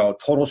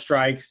 total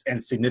strikes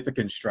and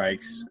significant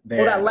strikes.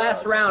 That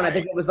last round, I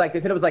think it was like, they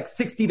said it was like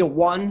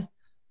 60-1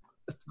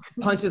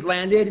 punches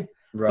landed,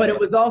 right. But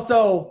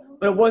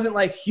it wasn't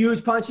like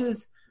huge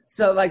punches.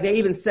 So like they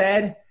even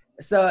said,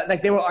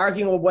 they were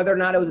arguing whether or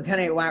not it was a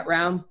 10-8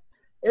 round.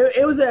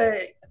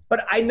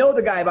 But I know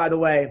the guy, by the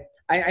way.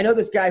 I know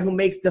this guy who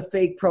makes the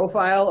fake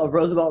profile of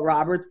Roosevelt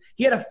Roberts.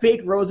 He had a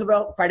fake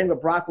Roosevelt fighting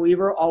with Brock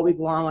Weaver all week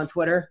long on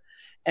Twitter.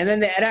 And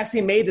then it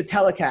actually made the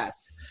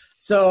telecast.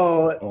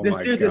 So this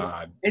dude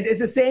it's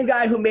the same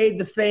guy who made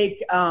the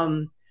fake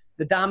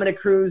the Dominic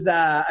Cruz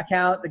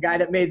account, the guy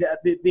that made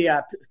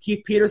the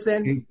Keith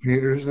Peterson. Keith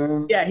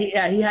Peterson? Yeah,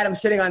 he had him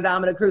shitting on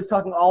Dominic Cruz,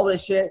 talking all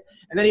this shit.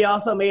 And then he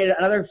also made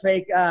another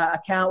fake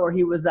account where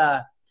he was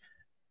the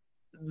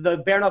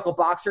bare knuckle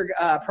boxer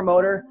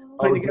promoter.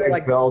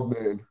 Dave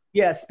Feldman.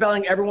 Yeah,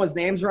 spelling everyone's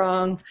names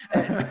wrong.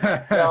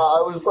 Yeah,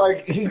 I was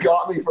like, he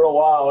got me for a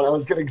while, and I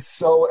was getting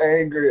so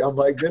angry. I'm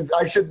like,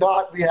 I should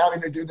not be having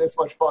to do this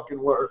much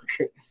fucking work.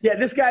 Yeah,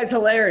 this guy's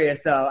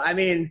hilarious, though. I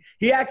mean,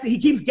 he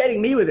keeps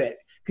getting me with it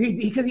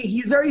because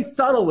he's very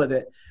subtle with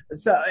it.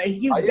 So I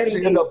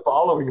usually end up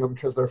following him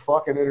because they're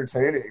fucking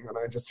entertaining, and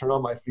I just turn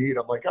on my feed.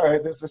 I'm like, all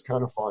right, this is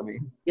kind of funny.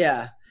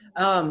 Yeah.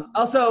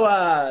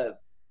 Also,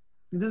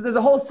 there's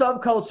a whole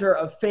subculture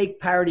of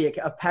fake parody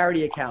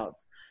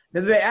accounts.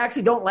 They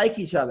actually don't like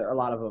each other, a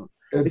lot of them.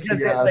 It's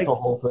the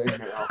whole thing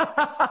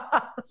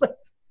now.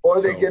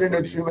 Or they get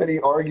into too many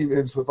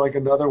arguments with like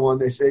another one.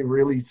 They say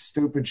really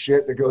stupid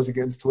shit that goes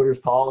against Twitter's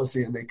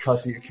policy, and they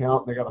cut the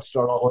account, and they got to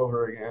start all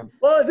over again.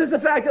 Well, it's just the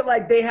fact that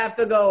like they have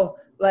to go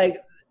like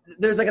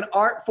there's like an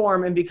art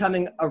form in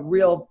becoming a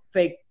real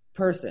fake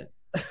person.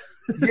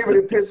 Yeah, but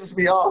it pisses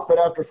me off that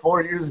after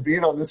 4 years of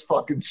being on this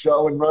fucking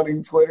show and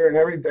running Twitter and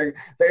everything,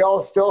 they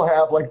all still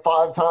have like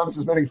 5 times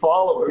as many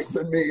followers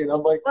than me. And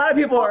I'm like, a lot of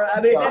people are. I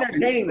mean, it's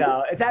entertaining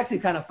though. It's actually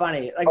kind of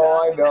funny. Like,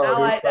 I know.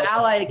 The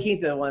Ally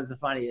Quinta one's the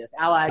funniest.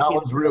 That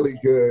one's really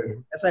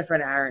good. That's my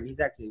friend Aaron. He's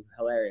actually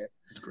hilarious.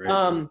 That's great.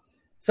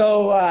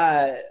 So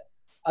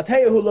I'll tell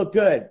you who looked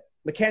good.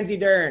 Mackenzie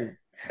Dern.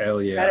 Hell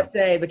yeah. Gotta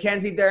say,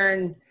 Mackenzie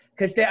Dern,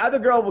 because the other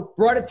girl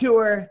brought it to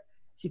her.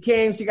 She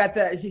came. She got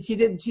she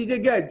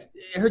did good.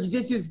 Her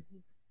jiu-jitsu's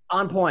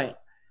on point.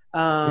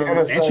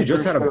 And she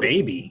just had a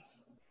baby.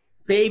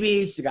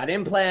 She got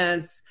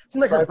implants.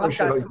 Seems like her butt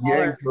should have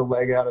yanked the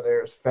leg out of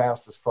there as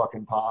fast as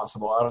fucking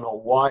possible. I don't know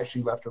why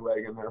she left her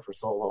leg in there for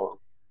so long.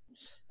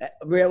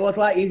 Well, it's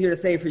a lot easier to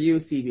say for you,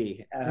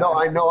 CB. No,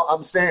 I know.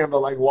 I'm saying,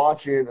 but like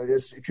watching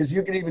it, because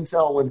you can even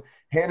tell when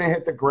Hannah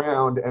hit the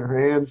ground and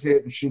her hands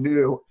hit, and she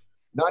knew,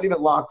 not even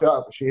locked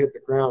up, but she hit the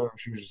ground, and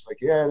she was just like,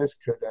 "Yeah, this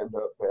could end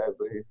up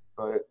badly."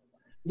 But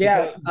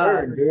yeah,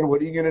 dude,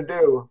 what are you gonna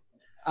do?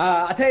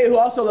 I'll tell you who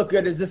also looked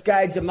good is this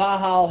guy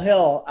Jamahal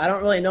Hill. I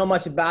don't really know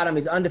much about him.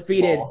 He's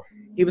undefeated.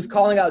 He was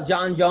calling out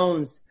John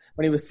Jones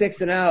when he was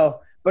 6-0,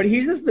 but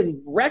he's just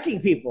been wrecking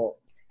people.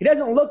 He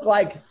doesn't look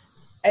like,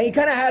 and he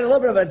kind of has a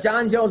little bit of a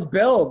John Jones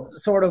build,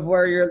 sort of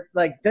where you're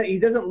like, he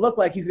doesn't look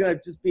like he's gonna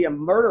just be a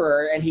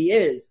murderer, and he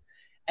is.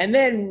 And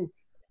then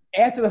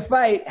after the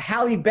fight,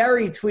 Halle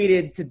Berry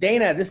tweeted to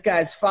Dana, "This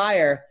guy's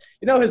fire."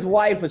 You know, his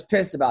wife was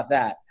pissed about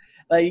that.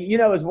 Like, you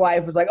know, his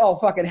wife was like, "Oh,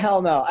 fucking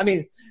hell no." I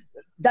mean,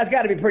 that's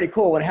got to be pretty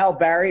cool when Halle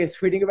Berry is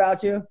tweeting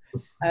about you.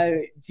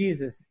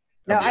 Jesus.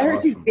 Now, I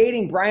heard she's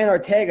dating Brian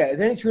Ortega. Is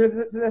there any truth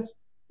to this?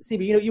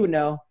 CB, you would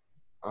know.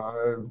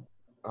 I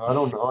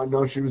don't know. I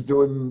know she was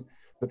doing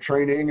the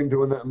training and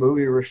doing that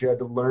movie where she had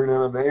to learn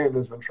MMA and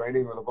has been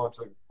training with a bunch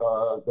of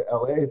the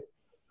LA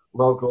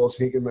locals,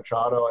 Higan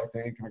Machado, I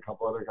think, and a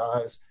couple other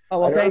guys. Oh,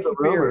 well, thank you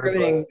for your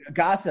riveting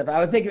gossip. I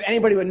would think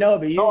anybody would know,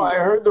 but you. No, I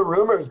heard the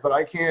rumors, but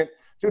I can't.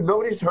 Dude,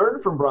 nobody's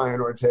heard from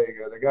Brian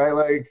Ortega. The guy,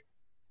 like,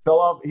 fell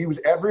off. He was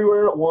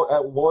everywhere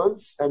at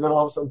once, and then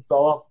all of a sudden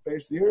fell off the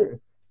face of the earth.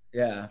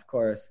 Yeah, of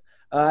course.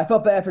 I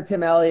felt bad for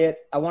Tim Elliott.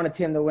 I wanted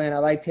Tim to win. I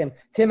liked him.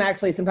 Tim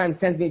actually sometimes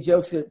sends me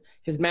jokes that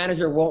his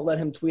manager won't let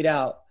him tweet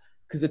out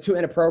because they're too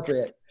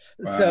inappropriate.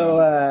 Wow.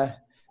 So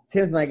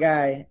Tim's my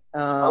guy.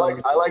 I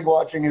like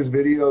watching his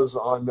videos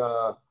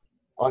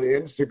on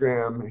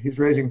Instagram. He's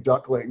raising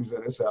ducklings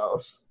at his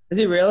house. Is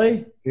he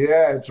really?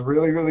 Yeah, it's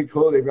really, really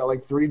cool. They've got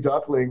like 3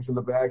 ducklings in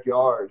the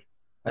backyard.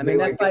 I mean,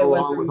 that fight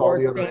went through more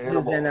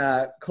changes than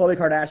Khloe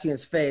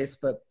Kardashian's face,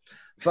 but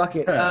fuck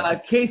it.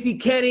 Casey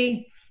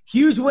Kenny.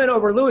 Huge win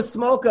over Louis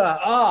Smolka.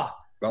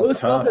 Louis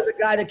Smolka is a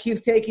guy that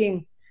keeps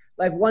taking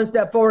like 1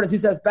 step forward and 2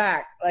 steps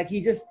back. Like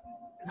it's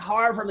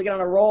hard for him to get on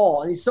a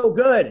roll, and he's so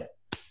good.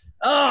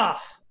 God.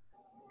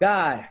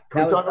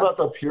 Can we talk about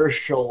the pure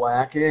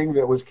shellacking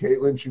that was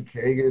Caitlin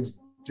Chukagian's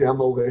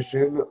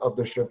demolition of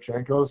the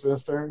Shevchenko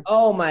sister?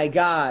 Oh my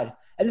God.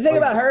 And the thing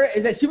about her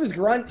is that she was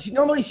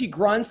normally she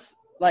grunts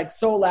like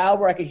so loud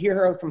where I could hear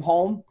her from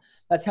home.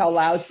 That's how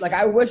loud. Like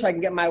I wish I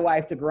could get my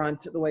wife to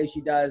grunt the way she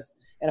does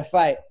in a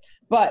fight.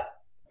 But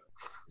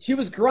she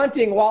was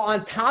grunting while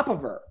on top of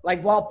her,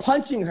 like while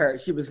punching her,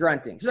 she was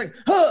grunting. She's like,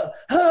 huh.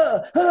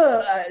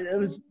 It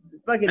was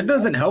fucking. That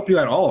doesn't help you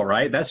at all,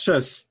 right? That's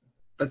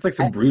like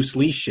some Bruce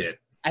Lee shit.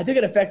 I think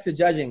it affects the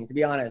judging, to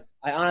be honest.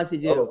 I honestly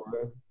do.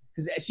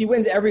 Because she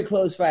wins every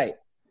close fight.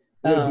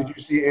 Did you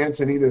see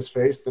Antonina's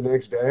face the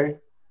next day?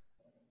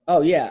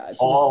 Oh, yeah.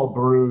 All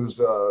bruised.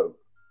 So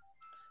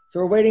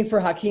we're waiting for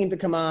Hakeem to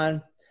come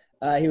on.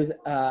 He was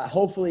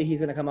hopefully he's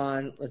going to come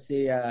on. Let's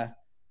see.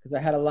 Because I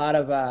had a lot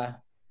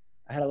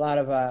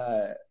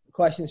of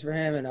questions for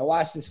him, and I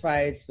watched his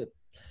fights, but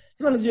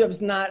sometimes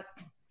it's not.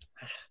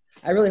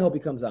 I really hope he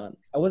comes on.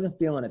 I wasn't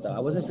feeling it though. I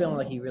wasn't feeling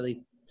like he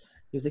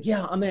was like,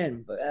 yeah, I'm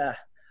in. But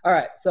all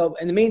right. So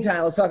in the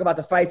meantime, let's talk about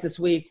the fights this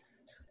week.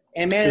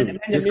 And man,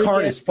 dude, this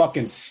card is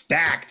fucking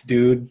stacked,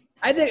 dude.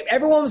 I think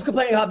everyone was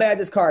complaining how bad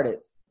this card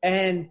is,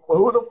 and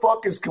who the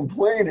fuck is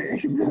complaining?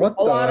 What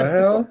the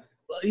hell?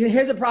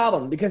 Here's the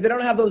problem, because they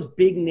don't have those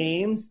big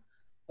names.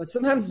 But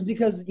sometimes it's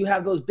because you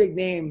have those big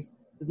names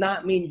does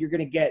not mean you're going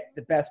to get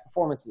the best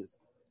performances.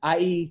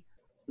 I.e.,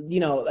 you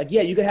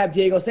could have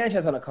Diego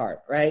Sanchez on a card,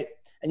 right?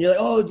 And you're like,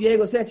 oh,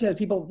 Diego Sanchez,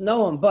 people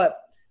know him. But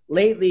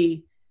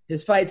lately,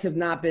 his fights have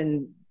not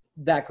been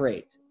that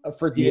great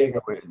for Diego.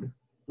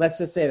 Let's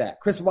just say that.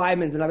 Chris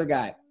Weidman's another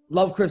guy.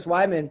 Love Chris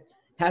Weidman.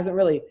 Hasn't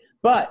really.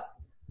 But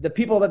the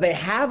people that they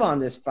have on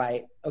this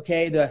fight,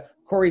 okay, the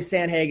Corey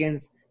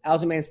Sandhagens,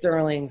 Aljamain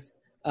Sterling's,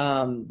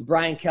 the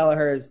Brian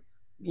Kelleher's,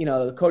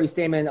 the Cody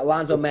Stamann,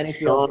 Alonzo Menifield.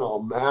 Sean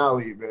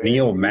O'Malley, man.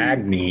 Neil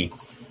Magny.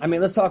 I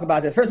mean, let's talk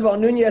about this. First of all,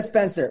 Nunez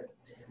Spencer.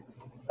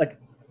 Like,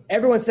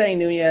 everyone's saying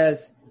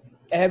Nunez.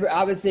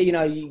 Obviously,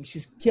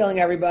 she's killing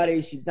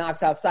everybody. She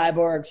knocks out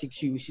Cyborg.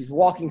 She's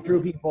walking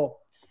through people,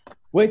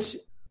 which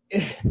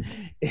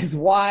is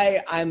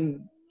why I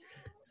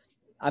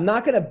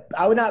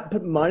would not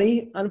put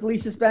money on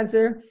Felicia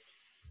Spencer,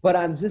 but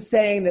I'm just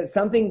saying that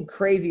something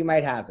crazy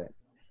might happen.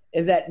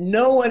 Is that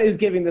no one is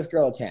giving this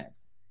girl a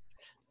chance.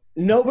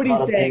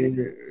 Nobody's saying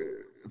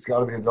it's got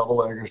to be a double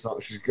leg or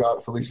something.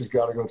 Felicia's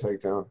got to go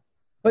takedown.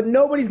 But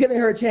nobody's giving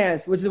her a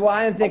chance, which is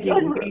why I'm thinking.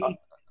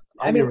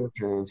 Give her a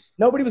chance.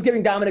 Nobody was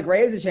giving Dominic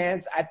Reyes a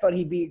chance. I thought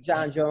he beat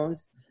John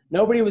Jones.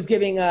 Nobody was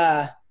giving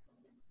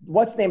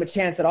what's his name a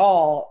chance at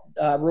all.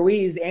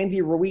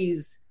 Andy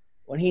Ruiz,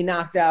 when he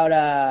knocked out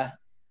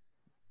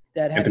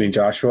Anthony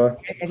Joshua.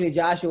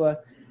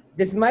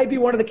 This might be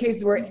one of the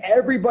cases where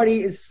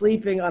everybody is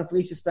sleeping on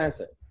Felicia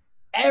Spencer.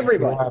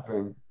 Everybody.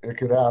 It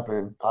could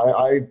happen.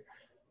 I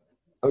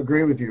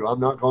agree with you. I'm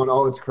not going,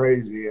 it's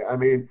crazy. I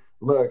mean,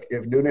 look,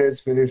 if Nunez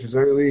finishes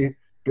early,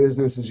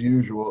 business as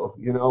usual.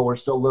 We're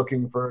still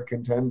looking for a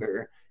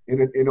contender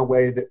in a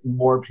way that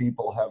more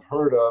people have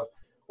heard of,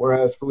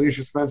 whereas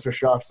Felicia Spencer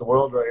shocks the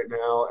world right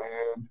now.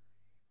 And,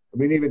 I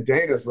mean, even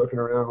Dana's looking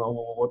around,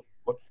 what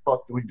the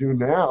fuck do we do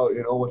now?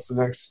 What's the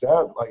next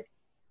step? Like,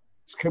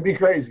 this could be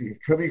crazy.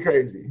 Could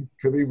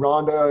be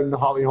Ronda and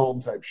Holly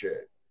Holm type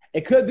shit.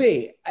 It could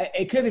be.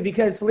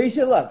 Because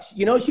Felicia, look,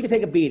 she could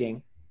take a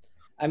beating.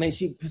 I mean,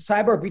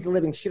 Cyborg beat the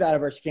living shit out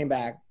of her. She came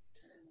back.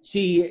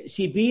 She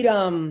beat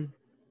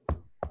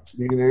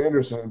Megan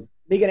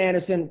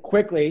Anderson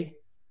quickly,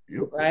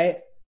 yep. Right?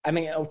 I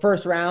mean,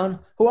 first round.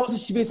 Who else did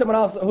she beat? Someone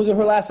else. Who was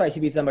her last fight? She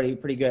beat somebody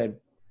pretty good.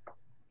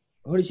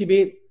 Who did she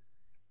beat?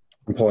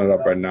 I'm pulling it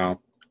up right now.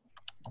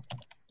 I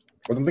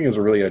wasn't thinking it was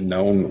really a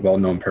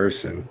well-known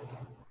person.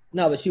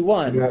 No, but she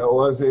won. Yeah, it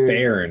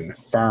wasn't.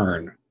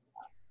 Fern.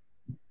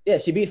 Yeah,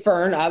 she beat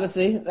Fern,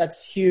 obviously.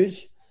 That's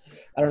huge.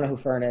 I don't know who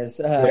Fern is.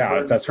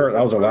 That's her.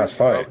 That was her last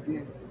fight.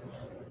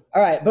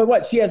 All right, but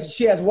what? She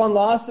has one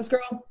loss, this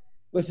girl?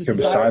 Which is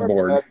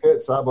Cyborg. That's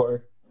it,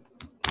 Cyborg.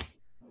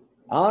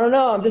 I don't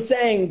know. I'm just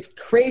saying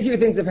crazier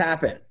things have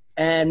happened.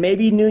 And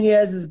maybe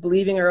Nunez is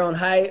believing her own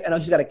hype. I know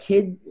she's got a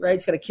kid, right?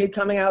 She's got a kid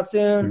coming out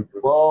soon.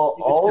 Well,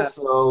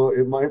 also,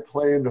 it might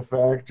play into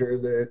factor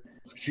that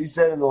she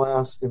said in the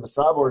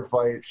Cyborg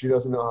fight, she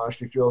doesn't know how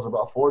she feels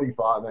about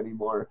 45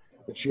 anymore,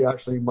 that she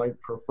actually might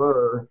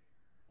prefer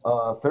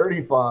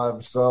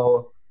 35.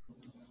 So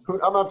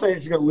I'm not saying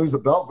she's going to lose the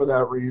belt for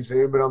that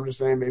reason, but I'm just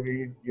saying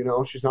maybe,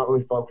 she's not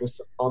really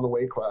focused on the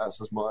weight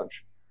class as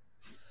much.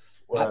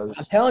 I'm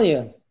telling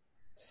you,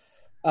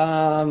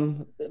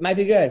 it might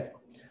be good.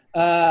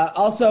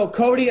 Also,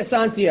 Cody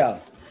Asensio.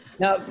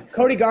 Now,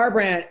 Cody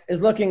Garbrandt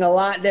is looking a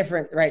lot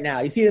different right now.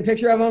 You see the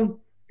picture of him?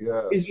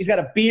 Yes. He's got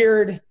a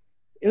beard.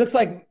 He looks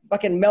like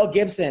fucking Mel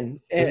Gibson.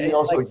 He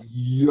also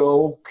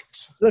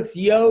yoked. Looks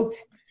yoked.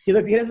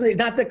 He's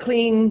not the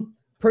clean,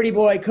 pretty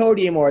boy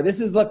Cody anymore.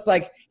 Looks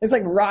like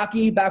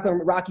Rocky back when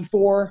Rocky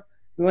IV.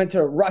 We went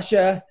to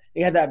Russia.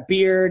 He had that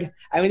beard.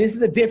 I mean, this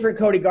is a different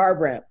Cody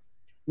Garbrandt.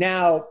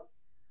 Now,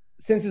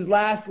 since his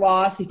last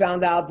loss, he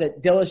found out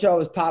that Dillashaw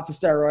was popped with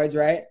steroids,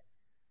 right?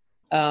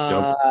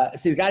 So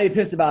he's got to be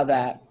pissed about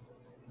that.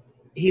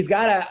 He's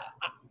got to –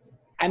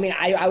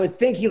 I would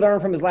think he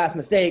learned from his last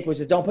mistake,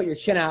 which is don't put your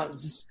chin out and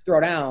just throw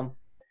down.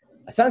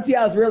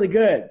 Asensio is really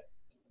good.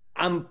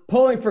 I'm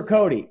pulling for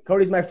Cody.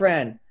 Cody's my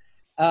friend.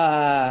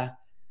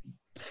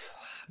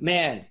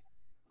 Man,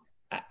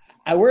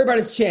 I worry about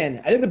his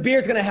chin. I think the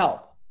beard's going to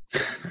help.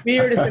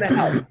 Beard is going to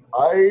help.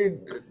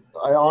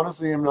 I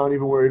honestly am not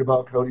even worried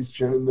about Cody's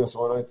chin in this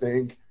one. I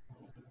think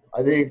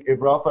if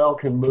Rafael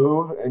can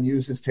move and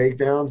use his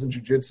takedowns and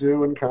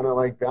jiu-jitsu and kind of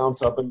like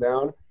bounce up and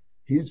down,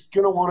 he's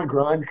going to want to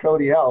grind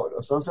Cody out.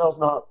 Asensio's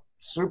not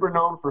super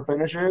known for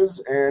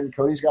finishes, and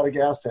Cody's got a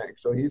gas tank.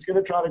 So he's going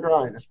to try to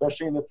grind,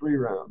 especially in the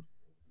 3-round.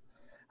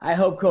 I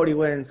hope Cody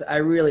wins. I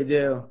really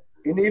do.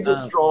 He needs a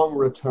strong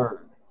return.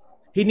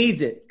 He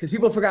needs it because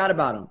people forgot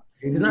about him.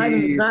 He's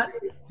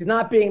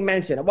not being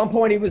mentioned. At one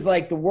point, he was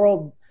like the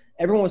world –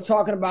 everyone was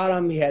talking about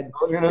him. I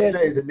was going to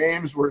say the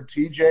names were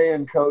TJ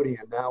and Cody,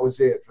 and that was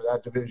it for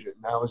that division.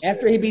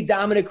 After he beat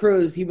Dominic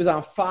Cruz, he was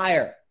on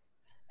fire.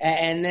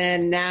 And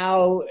then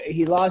now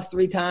he lost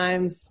 3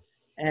 times,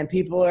 and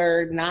people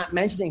are not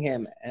mentioning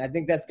him. And I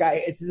think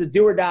it's a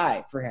do or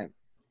die for him.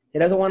 He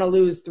doesn't want to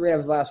lose 3 of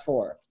his last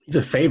 4. He's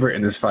a favorite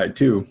in this fight,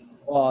 too.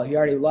 Well, he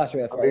already lost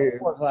 3 of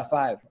his last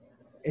 5.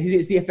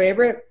 Is he a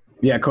favorite?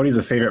 Yeah, Cody's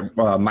a favorite,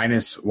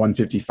 minus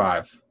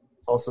 155.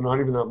 Also, not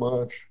even that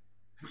much.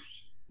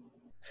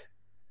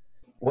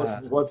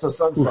 What's a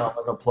sunset,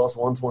 like a plus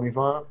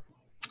 125?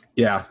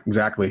 Yeah,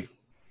 exactly.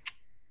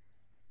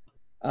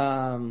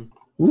 So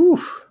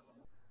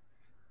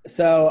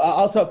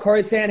also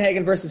Corey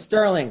Sandhagen versus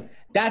Sterling.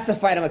 That's a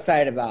fight I'm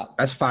excited about.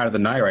 That's fight of the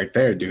night right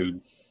there,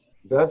 dude.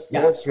 That's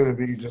going to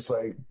be just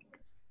like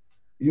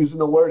using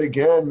the word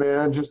again,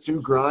 man. Just 2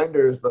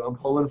 grinders, but I'm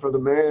pulling for the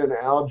man,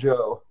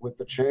 Aljo, with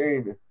the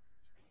chain.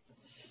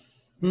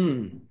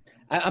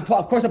 Of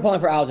course I'm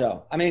pulling for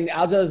Aljo. I mean,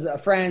 Aljo's a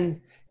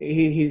friend.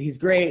 He's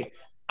great.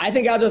 I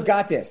think Aljo's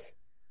got this.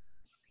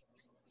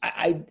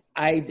 I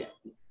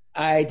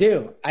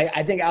do.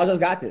 I think Aljo's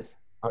got this.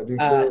 I do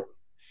too.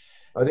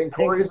 I think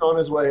Corey's on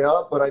his way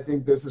up, but I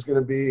think this is going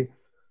to be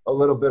a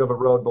little bit of a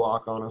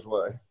roadblock on his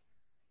way.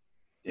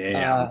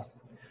 Yeah.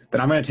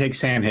 Then I'm going to take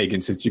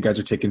Sandhagen since you guys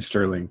are taking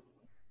Sterling.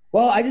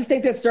 Well, I just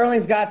think that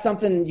Sterling's got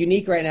something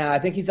unique right now. I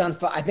think he's on.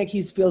 I think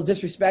he feels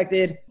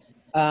disrespected.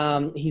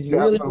 He's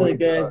really, really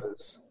good.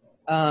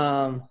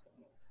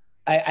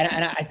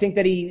 I think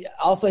that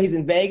he's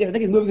in Vegas. I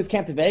think he's moving his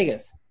camp to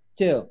Vegas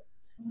too.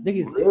 I think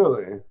he's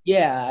really.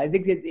 Yeah, I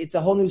think it's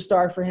a whole new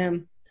start for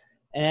him.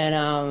 And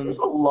there's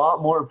a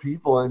lot more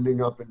people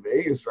ending up in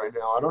Vegas right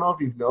now. I don't know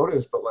if you've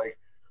noticed, but like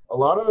a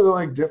lot of the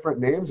like different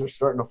names are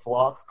starting to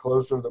flock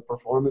closer to the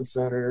Performance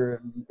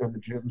Center and the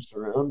gyms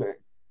surrounding.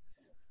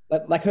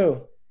 Like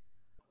who?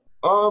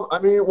 I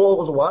mean, well, it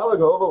was a while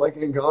ago, but like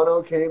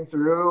Ngannou came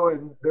through,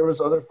 and there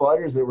was other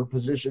fighters that were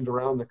positioned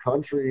around the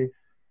country.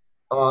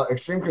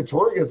 Extreme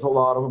Couture gets a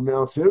lot of them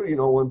now too. You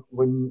know,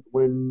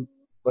 when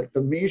like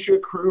the Misha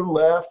crew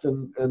left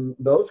and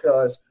those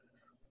guys,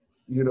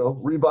 you know,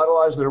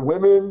 revitalized their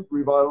women,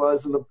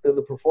 revitalized in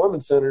the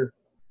Performance Center.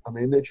 I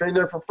mean, they train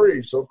there for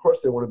free, so of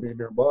course they want to be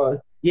nearby.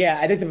 Yeah,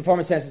 I think the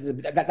Performance Center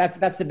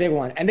that's the big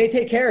one, and they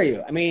take care of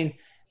you. I mean,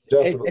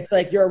 it's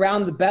like you're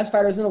around the best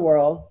fighters in the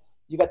world.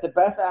 You got the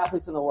best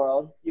athletes in the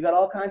world. You got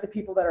all kinds of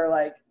people that are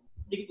like,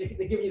 they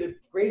give you the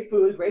great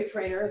food, great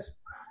trainers.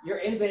 You're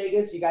in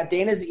Vegas. You got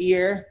Dana's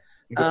ear.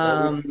 You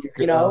know,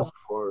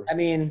 I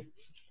mean,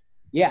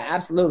 yeah,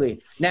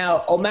 absolutely.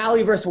 Now,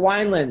 O'Malley versus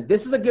Wineland.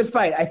 This is a good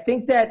fight. I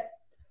think that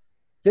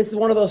this is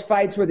one of those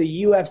fights where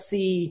the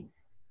UFC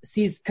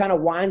sees kind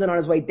of Wineland on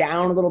his way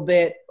down a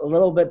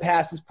little bit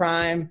past his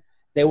prime.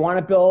 They want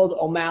to build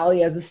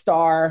O'Malley as a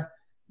star.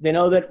 They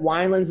know that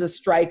Wineland's a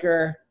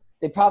striker.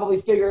 They probably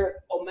figure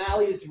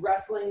O'Malley's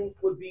wrestling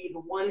would be the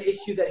one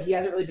issue that he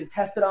hasn't really been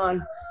tested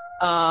on.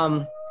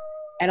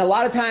 And a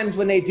lot of times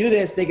when they do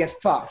this, they get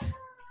fucked,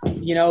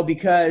 you know,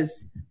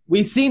 because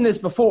we've seen this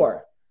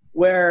before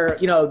where,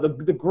 you know,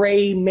 the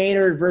Gray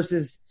Maynard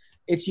versus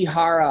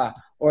Ichihara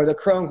or the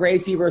Crone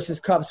Gracie versus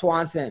Cub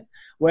Swanson,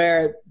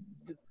 where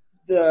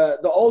the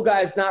old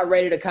guy's not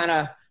ready to kind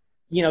of,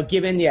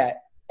 give in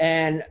yet.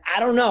 And I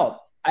don't know.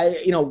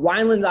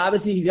 Wineland,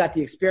 obviously, he's got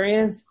the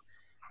experience.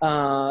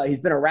 He's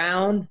been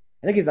around.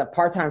 I think he's a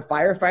part-time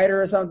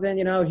firefighter or something.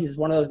 He's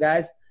one of those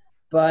guys.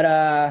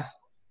 But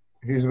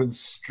he's been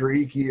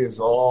streaky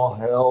as all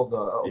hell,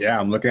 though. Yeah,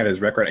 I'm looking at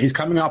his record. He's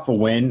coming off a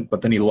win,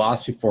 but then he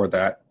lost before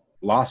that.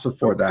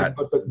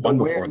 But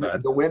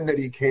the win that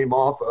he came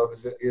off of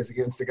is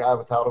against a guy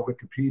without a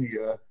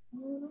Wikipedia.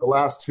 The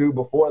last two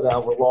before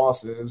that were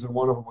losses, and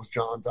one of them was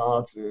John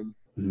Dodson.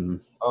 Mm-hmm.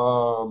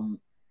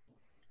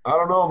 I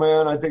don't know,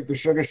 man. I think the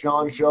Sugar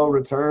Sean show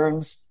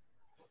returns,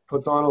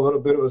 puts on a little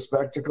bit of a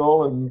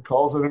spectacle, and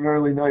calls it an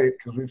early night,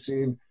 because we've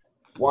seen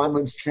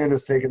Wineland's chin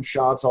has taken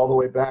shots all the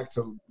way back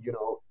to,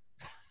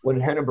 when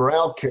Renan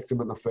Barão kicked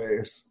him in the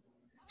face.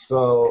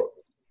 So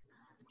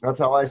that's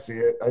how I see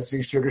it. I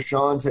see Sugar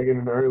Sean taking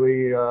an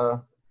early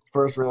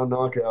first-round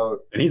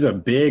knockout. And he's a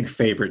big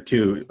favorite,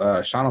 too.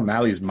 Sean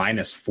O'Malley's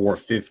minus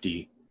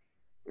 450.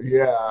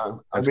 Yeah.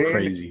 That's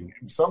crazy.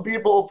 Some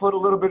people put a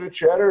little bit of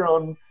cheddar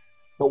on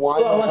the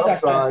Wineland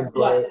upside,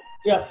 but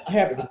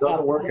if it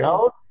doesn't work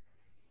out,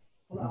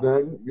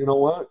 then you know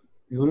what?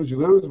 You lose,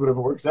 but if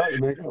it works out, you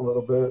make it a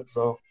little bit.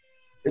 So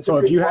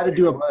if you had to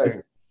do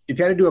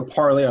a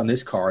parlay on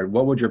this card,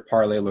 what would your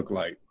parlay look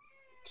like?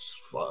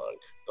 Fuck.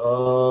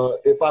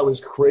 If I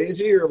was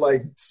crazy or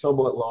like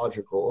somewhat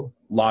logical?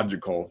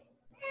 Logical.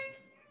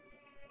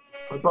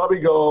 I'd probably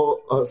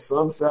go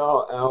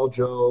Sunsao,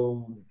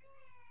 Aljo,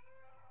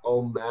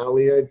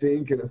 O'Malley, I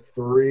think, in a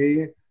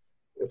 3.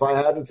 If I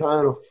had to tie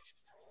in a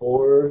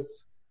 4th,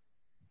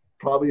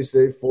 probably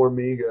say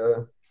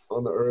Formiga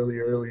on the early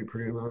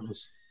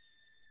prelims.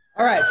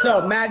 All right,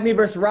 so Magny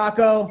versus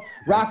Rocco.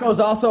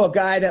 Rocco's also a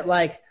guy that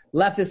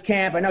left his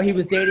camp. I know he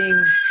was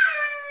dating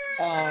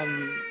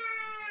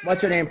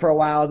what's her name for a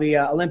while, the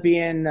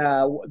Olympian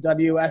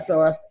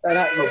WSOF,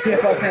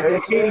 PFL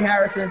champion, Katie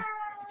Harrison.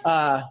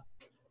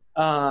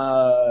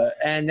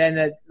 And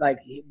then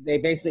they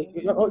basically,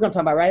 you know what I'm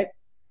talking about, right?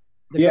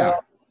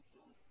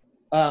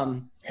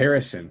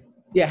 Harrison.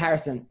 Yeah,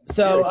 Harrison.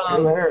 So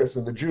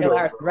Harrison, the judo.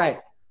 Harrison, right.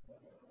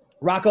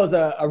 Rocco's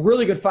a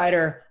really good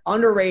fighter,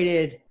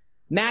 underrated.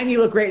 Magny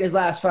looked great in his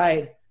last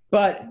fight,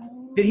 but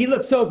did he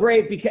look so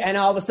great and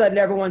all of a sudden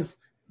everyone's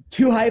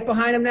too hyped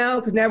behind him now?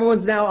 Because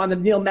everyone's now on the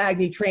Neil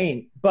Magny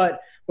train. But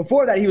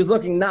before that, he was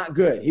looking not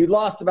good. He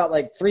lost about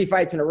 3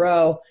 fights in a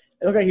row.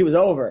 It looked like he was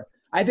over.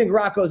 I think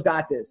Rocco's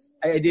got this.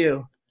 I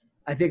do.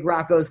 I think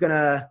Rocco's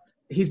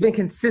he's been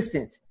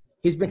consistent.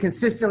 He's been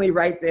consistently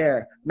right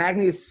there.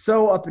 Magny is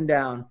so up and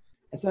down.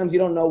 And sometimes you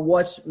don't know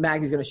which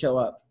Magny's going to show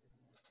up.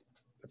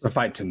 It's a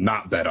fight to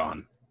not bet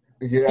on.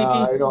 Yeah,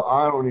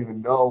 I don't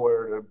even know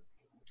where to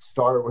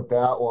start with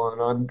that one.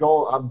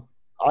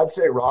 I'd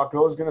say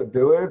Rocco's going to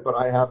do it, but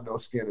I have no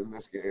skin in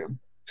this game.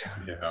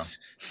 Yeah.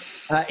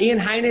 Ian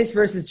Heinisch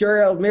versus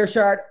Juriel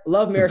Meerschaert.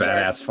 Love Meerschaert.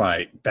 Badass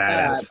fight.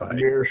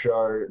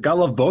 Meerschaert. Gotta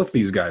love both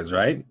these guys,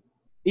 right?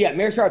 Yeah,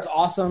 Meerschaert's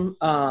awesome.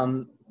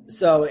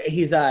 So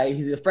he's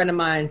a friend of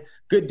mine,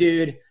 good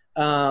dude.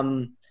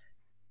 And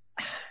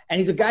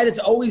he's a guy that's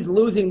always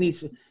losing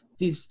these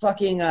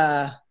fucking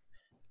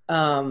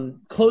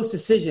close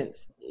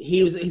decisions.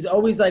 He's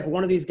always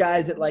one of these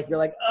guys that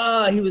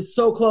you're he was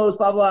so close,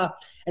 blah, blah.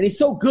 And he's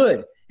so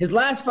good. His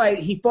last fight,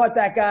 he fought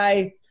that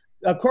guy,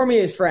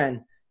 Cormier's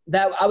friend,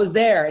 that I was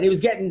there, and he was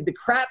getting the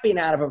crap beaten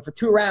out of him for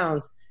 2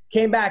 rounds,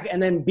 came back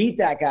and then beat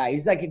that guy.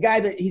 He's a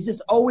guy that he's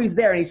just always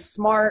there, and he's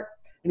smart,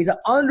 and he's an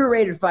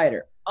underrated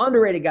fighter,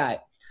 underrated guy.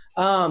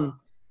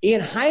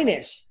 Ian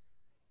Heinisch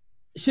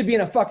should be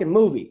in a fucking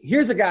movie.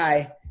 Here's a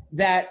guy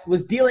that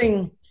was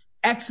dealing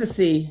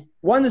ecstasy,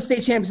 won the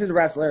state championship as a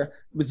wrestler,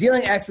 was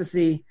dealing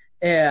ecstasy,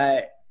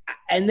 and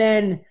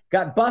then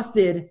got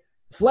busted,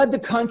 fled the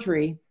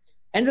country,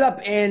 ended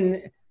up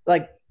in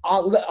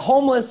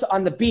homeless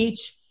on the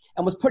beach,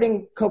 and was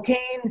putting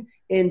cocaine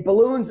in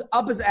balloons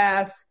up his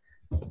ass,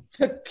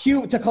 took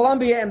to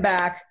Colombia and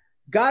back,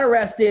 got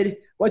arrested,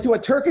 went to a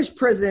Turkish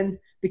prison,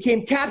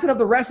 became captain of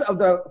the rest of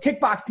the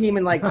kickbox team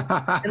in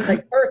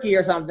Turkey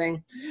or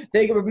something.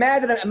 They were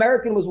mad that an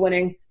American was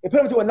winning. They put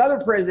him to another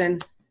prison.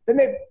 Then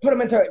they put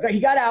him he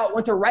got out,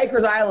 went to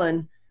Rikers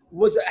Island,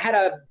 had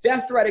a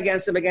death threat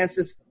against him, against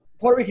this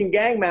Puerto Rican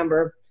gang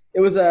member. It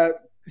was a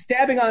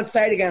stabbing on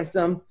sight against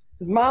him.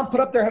 His mom put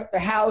up the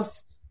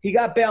house. He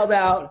got bailed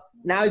out.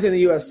 Now he's in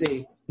the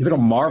UFC. He's like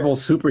a Marvel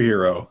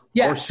superhero or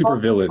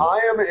supervillain. I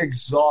am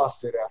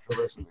exhausted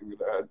after listening to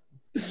that.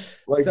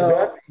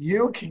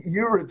 You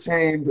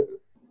retained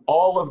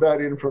all of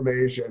that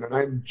information, and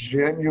I'm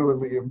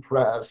genuinely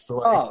impressed.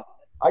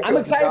 I'm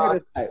excited for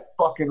this fight.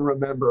 Fucking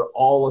remember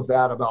all of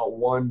that about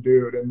one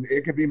dude, and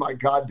it could be my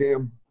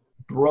goddamn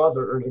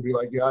brother, and it'd be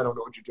yeah, I don't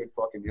know what you did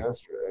fucking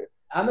yesterday.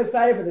 I'm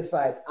excited for this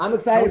fight. I'm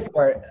excited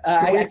for it.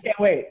 I can't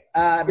wait.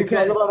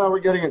 Because talk about how we're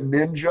getting a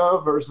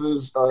ninja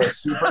versus a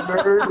super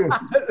nerd.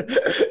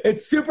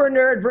 It's super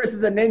nerd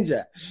versus a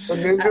ninja. A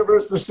ninja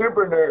versus a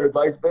super nerd,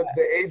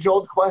 the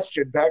age-old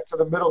question back to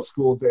the middle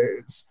school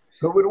days.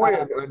 Who would win,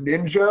 a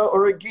ninja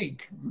or a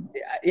geek?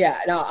 Yeah,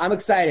 no, I'm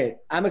excited.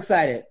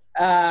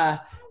 And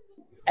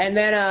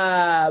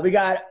then we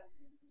got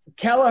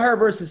Kelleher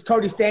versus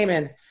Cody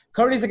Stamann.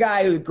 Cody's a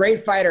guy who's a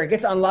great fighter.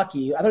 Gets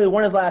unlucky. I thought he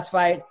won his last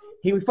fight.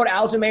 He fought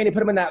Aljamain. He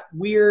put him in that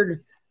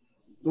weird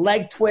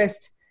leg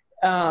twist.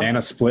 And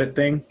a split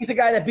thing. He's a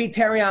guy that beat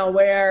Terrion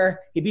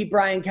Ware. He beat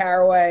Brian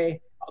Caraway.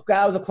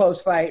 That was a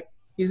close fight.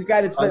 He's a guy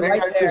that's been right there. I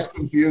think I just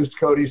confused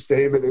Cody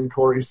Stamann and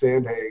Corey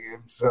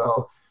Sandhagen.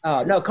 So.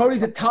 Oh, no,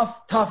 Cody's a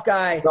tough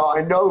guy. No,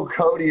 I know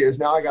Cody is.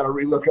 Now I got to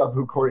relook up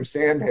who Corey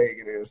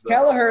Sandhagen is.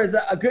 Kelleher is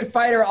a good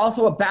fighter,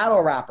 also a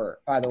battle rapper,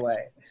 by the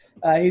way.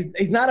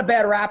 He's not a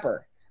bad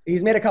rapper.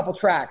 He's made a couple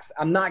tracks.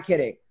 I'm not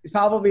kidding. He's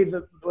probably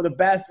the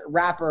best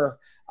rapper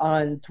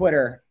on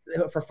Twitter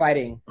for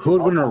fighting. Who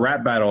would win a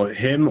rap battle,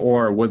 him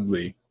or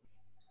Woodley?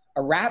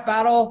 A rap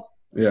battle?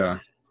 Yeah.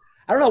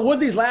 I don't know.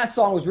 Woodley's last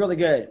song was really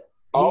good.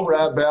 I'll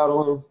rap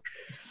battle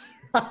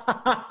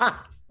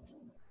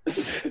him.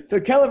 So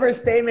Kelleher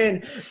versus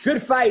Stamann,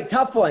 good fight,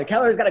 tough one.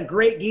 Kelleher's got a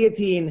great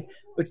guillotine,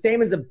 but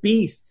Stamann's a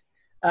beast.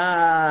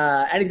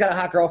 And he's got a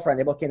hot girlfriend.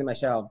 They both came to my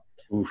show.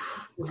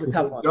 Oof. This is a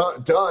tough one.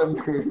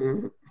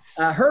 Done.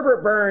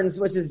 Herbert Burns,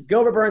 which is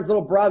Gilbert Burns'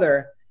 little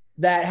brother,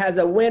 that has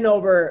a win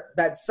over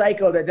that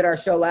psycho that did our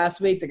show last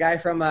week, the guy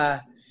from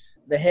the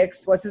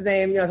Hicks. What's his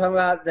name? You know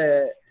what I'm talking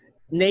about?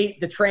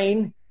 Nate the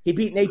Train. He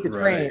beat Nate the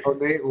Train. Oh,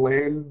 Nate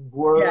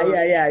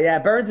Landwehr. Yeah.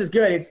 Burns is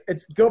good.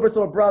 It's Gilbert's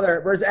little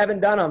brother versus Evan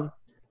Dunham.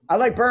 I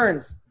like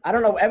Burns. I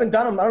don't know. Evan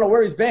Dunham, I don't know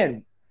where he's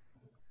been.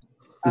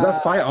 Is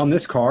that fight on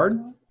this card?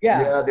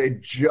 Yeah, they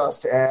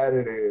just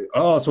added it.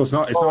 Oh, so it's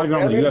not even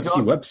on the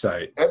UFC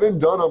website. Evan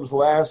Dunham's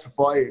last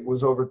fight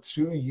was over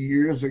 2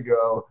 years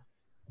ago,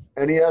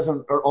 and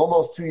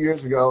almost 2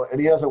 years ago, and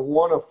he hasn't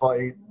won a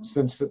fight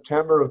since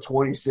September of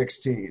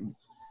 2016.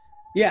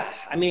 Yeah,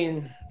 I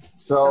mean.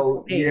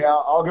 So,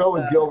 I'll go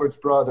with Gilbert's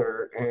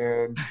brother,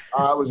 and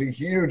I was a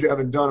huge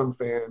Evan Dunham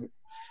fan.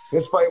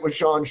 His fight with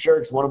Sean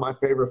Shirk's one of my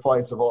favorite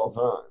fights of all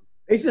time.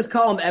 They should just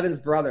call him Evan's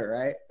brother,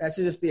 right? That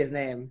should just be his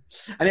name.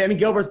 I mean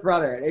Gilbert's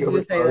brother. They should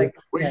just say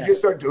we should just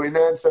start doing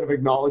that instead of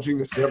acknowledging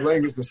the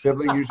sibling, because the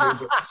sibling usually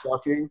ends up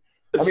sucking.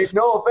 I mean,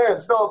 no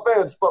offense,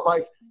 but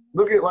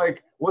look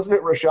at wasn't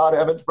it Rashad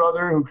Evans'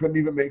 brother who couldn't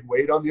even make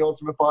weight on The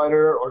Ultimate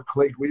Fighter, or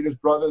Clay Guida's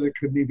brother that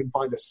couldn't even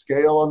find a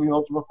scale on The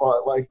Ultimate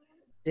Fighter?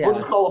 We'll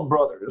just call them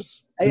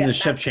brothers. And the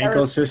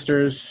Shevchenko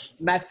sisters.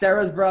 Matt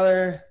Serra's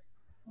brother.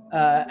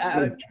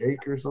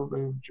 Jake or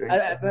something.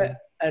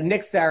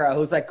 Nick Serra,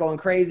 who's going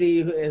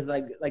crazy, who is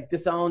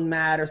disowned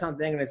Matt or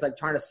something, and it's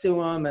trying to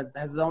sue him, and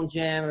has his own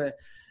gym.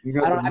 You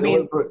got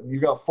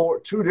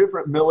two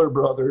different Miller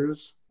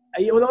brothers.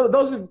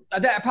 Those are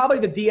probably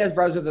the Diaz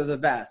brothers are the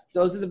best.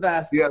 Those are the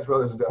best. Diaz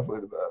brothers are definitely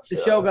the best. The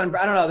Shogun,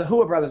 I don't know. The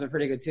Hua brothers are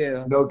pretty good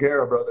too.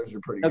 Nogueira brothers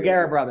are pretty good.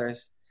 Nogueira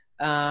brothers.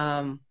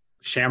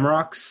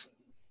 Shamrocks.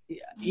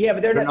 Yeah,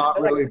 but they're not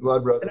really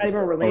blood brothers. They're not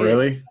even related. Oh,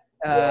 really?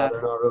 Yeah,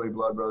 they're not really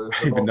blood brothers.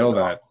 I didn't even know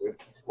that.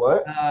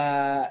 What?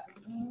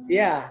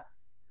 Yeah.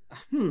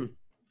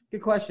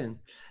 Good question.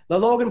 The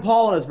Logan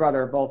Paul and his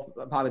brother are both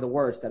probably the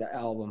worst at that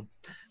album.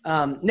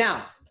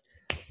 Now,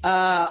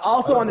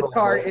 also on this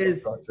card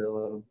is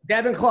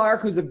Devin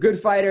Clark, who's a good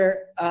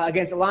fighter,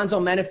 against Alonzo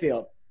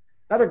Menefield.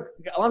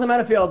 Alonzo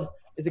Menefield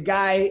is a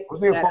guy.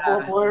 Wasn't he a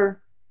football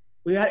player?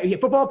 He's a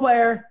football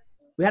player.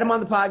 We had him on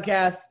the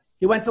podcast.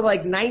 He went to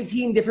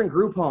 19 different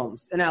group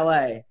homes in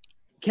LA.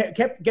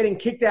 Kept getting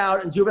kicked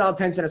out and juvenile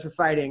detention centers for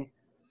fighting.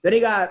 Then he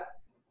got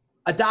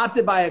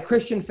adopted by a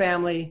Christian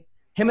family,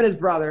 him and his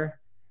brother,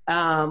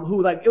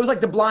 who it was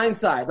The Blind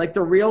Side,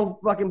 the real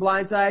fucking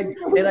Blind Side.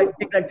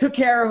 They took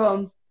care of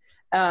him.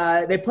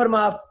 They put him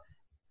up.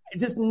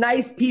 Just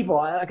nice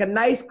people, a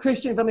nice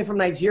Christian family from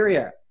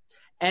Nigeria,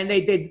 and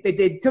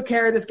they took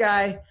care of this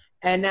guy.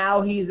 And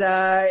now he's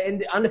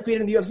undefeated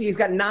in the UFC. He's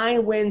got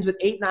 9 wins with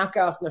 8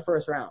 knockouts in the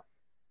first round.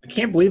 I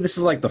can't believe this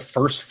is the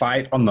first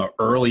fight on the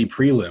early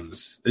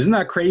prelims. Isn't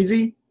that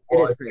crazy?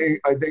 Well,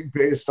 I think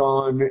based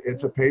on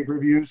it's a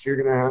pay-per-view, so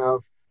you're going to have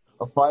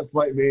a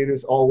 5-fight main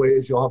as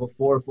always. You'll have a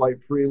 4-fight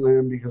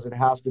prelim because it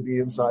has to be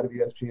inside of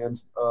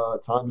ESPN's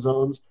time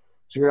zones.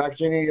 So you're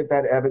actually going to get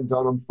that Evan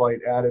Dunham fight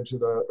added to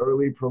the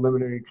early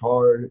preliminary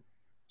card.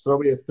 So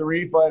there'll be a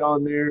 3-fight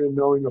on there, and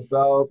knowing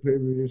about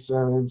pay-per-view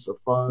 7, so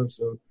 5,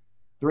 so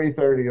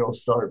 3:30 it'll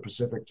start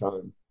Pacific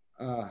time.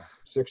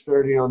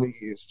 6:30 on the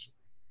East.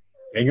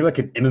 And you're an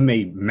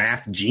MMA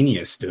math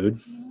genius, dude.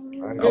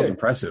 That was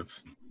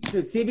impressive.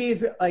 Dude,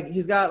 CB's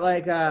he's got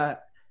MMA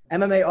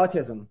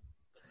autism.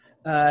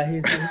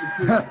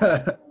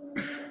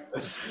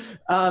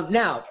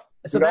 Now,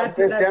 so that's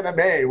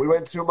MMA. We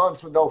went 2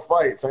 months with no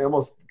fights. I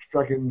almost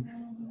fucking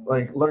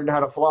learned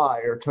how to fly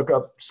or took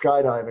up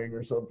skydiving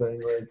or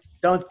something.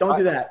 Don't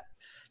do that.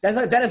 That's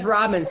like Dennis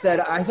Rodman said.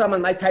 I saw him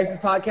on Mike Tyson's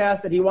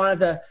podcast that he wanted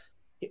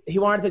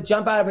to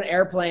jump out of an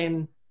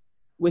airplane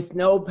with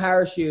no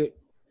parachute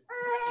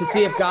to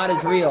see if God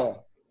is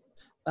real.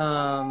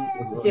 Not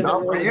for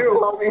you,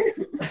 homie.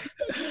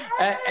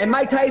 And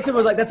Mike Tyson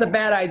was like, "That's a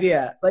bad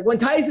idea." Like when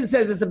Tyson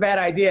says it's a bad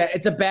idea,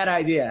 it's a bad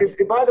idea.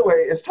 By the way,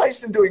 is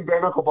Tyson doing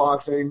bare knuckle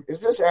boxing?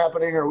 Is this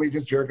happening, or are we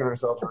just jerking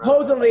ourselves around?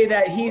 Supposedly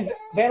that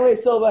Vanderlei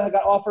Silva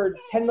got offered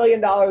 $10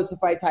 million to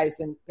fight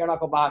Tyson bare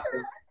knuckle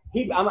boxing.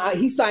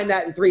 He signed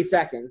that in 3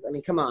 seconds. I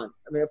mean, come on.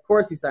 I mean, of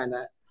course he signed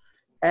that.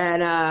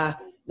 And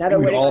now that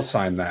we all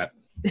signed that.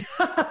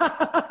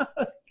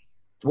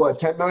 What,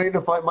 $10 million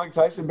to fight Mike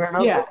Tyson bare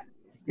knuckle? Yeah.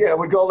 Yeah, it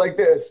would go like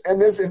this.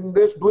 And in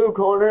this blue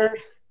corner,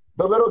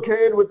 the little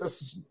kid with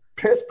the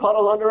piss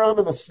puddle under him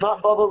and the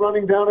snot bubble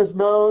running down his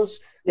nose.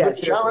 The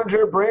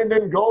challenger,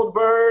 Brandon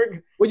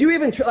Goldberg. Would you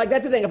even like?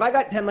 That's the thing. If I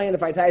got $10 million to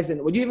fight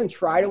Tyson, would you even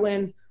try to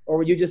win, or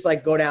would you just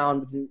like go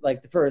down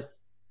like the first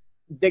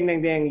ding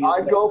ding ding?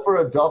 I'd go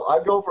for a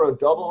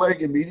double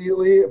leg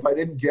immediately. If I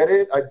didn't get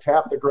it, I'd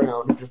tap the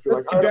ground and just be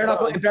like, in bare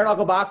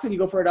knuckle boxing, you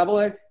go for a double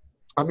leg.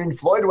 I mean,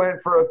 Floyd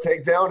went for a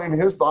takedown in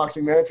his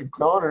boxing match with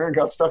Conor and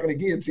got stuck in a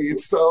guillotine.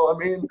 So I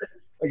mean,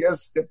 I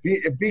guess if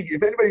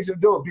anybody's going to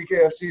do it,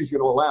 BKFC is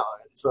going to allow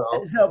it.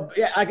 So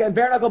yeah, like in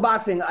bare knuckle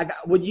boxing,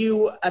 would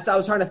you? That's what I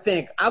was trying to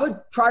think. I would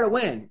try to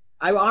win.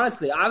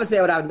 Obviously, I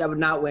would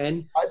not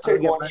win. I'd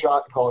take one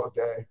shot and call it a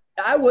day.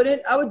 I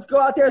wouldn't. I would go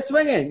out there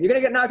swinging. You're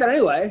gonna get knocked out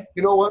anyway.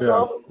 You know what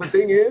though? The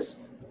thing is,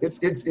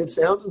 it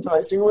sounds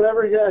enticing,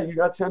 whatever. Yeah, you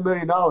got $10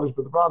 million, but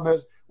the problem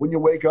is when you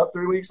wake up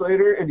 3 weeks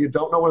later and you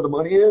don't know where the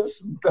money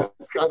is,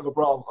 that's kind of a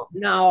problem.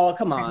 No,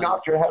 come on. You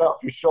knocked your head off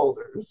your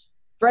shoulders.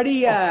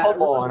 Freddie,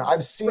 come on.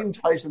 I've seen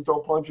Tyson throw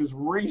punches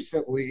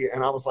recently,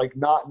 and I was like,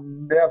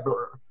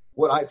 never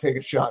would I take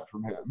a shot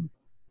from him.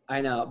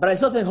 I know, but I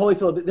still think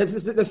Holyfield. They're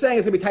saying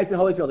it's going to be Tyson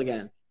Holyfield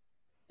again.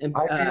 And,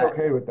 I'd be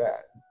okay with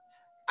that.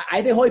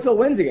 I think Holyfield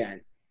wins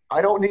again.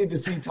 I don't need to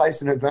see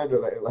Tyson and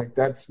Vanderlei. Like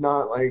that's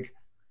not like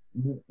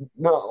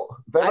no.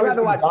 I'd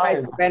rather watch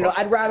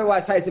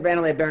Tyson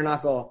Vanderlei bare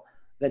knuckle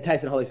than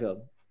Tyson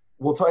Holyfield.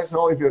 Well, Tyson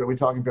Holyfield, are we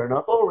talking bare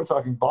knuckle or are we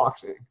talking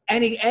boxing?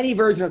 Any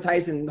version of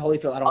Tyson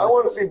Holyfield. I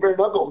want to see bare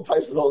knuckle with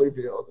Tyson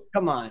Holyfield.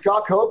 Come on.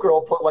 Scott Coker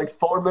will put like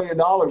 $4 million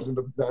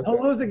into that.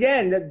 He'll lose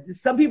again.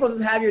 Some people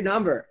just have your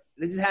number.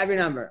 They just have your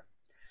number.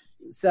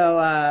 So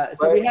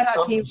we had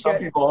Hakeem. Some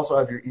people also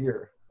have your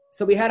ear.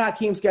 So we had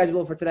Hakeem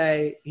scheduled for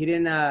today. He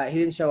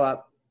didn't show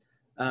up.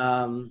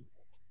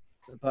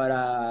 But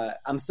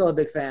I'm still a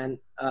big fan.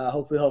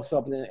 Hopefully he'll show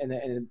up in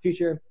the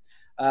future.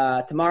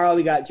 Tomorrow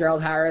we got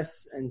Gerald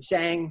Harris and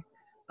Shang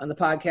on the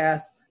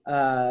podcast.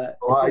 I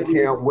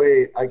can't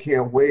wait. I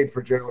can't wait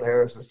for Gerald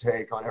Harris's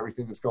take on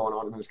everything that's going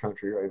on in this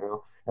country right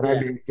now. And I'm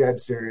being dead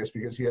serious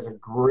because he has a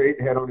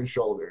great head on his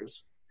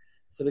shoulders.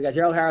 So we got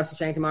Gerald Harris and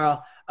Shang tomorrow.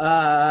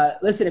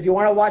 Listen, if you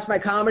want to watch my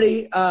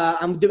comedy,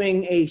 I'm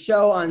doing a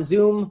show on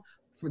Zoom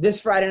for this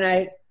Friday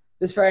night,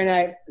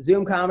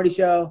 Zoom comedy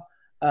show.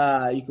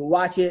 You can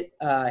watch it.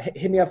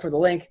 Hit me up for the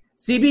link.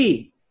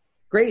 CB,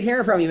 great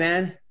hearing from you,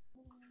 man.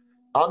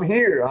 I'm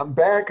here. I'm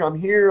back. I'm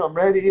here. I'm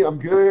ready. I'm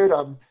good.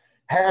 I'm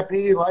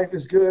happy. Life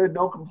is good.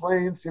 No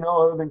complaints,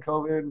 other than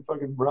COVID and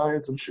fucking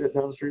riots and shit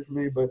down the street from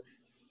me. But,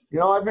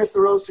 I've missed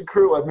the Roasted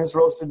crew. I've missed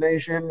Roasted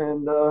Nation.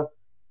 And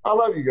I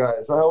love you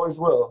guys. I always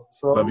will.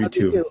 So love you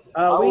too.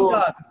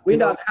 Ween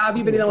Dog, how have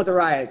you been dealing with the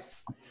riots?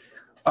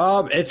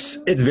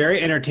 It's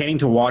very entertaining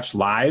to watch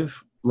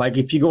live. Like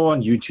if you go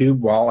on YouTube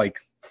while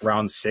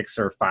around 6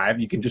 or 5,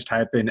 you can just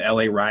type in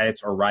LA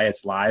riots or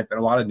riots live, and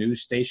a lot of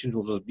news stations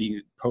will just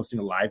be posting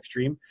a live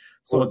stream.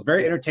 So it's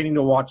very entertaining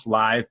to watch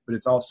live, but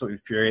it's also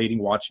infuriating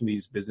watching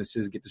these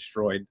businesses get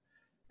destroyed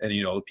and,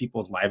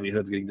 people's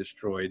livelihoods getting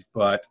destroyed.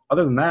 But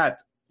other than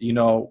that,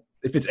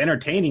 if it's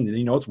entertaining, then,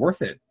 it's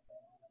worth it.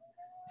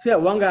 So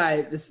one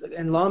guy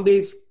in Long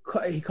Beach,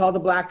 he called the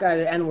black guy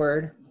the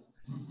N-word,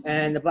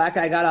 and the black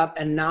guy got up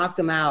and knocked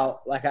him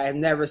out like I've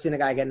never seen a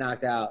guy get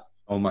knocked out.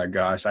 Oh my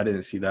gosh, I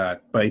didn't see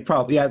that. But he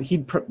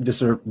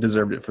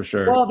deserved it for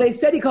sure. Well, they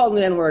said he called him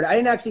the N-word. I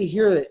didn't actually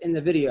hear it in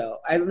the video.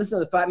 I listened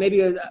to the fight,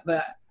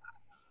 but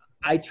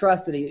I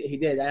trust that he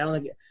did. I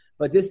don't think,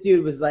 but this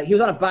dude was he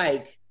was on a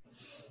bike,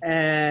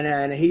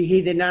 and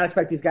he did not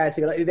expect these guys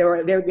to get.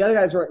 The other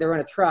guys were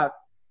in a truck,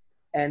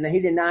 and he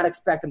did not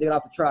expect them to get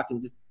off the truck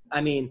and just,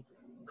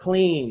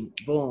 clean,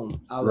 boom.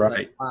 I was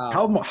like, wow.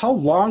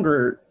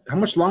 How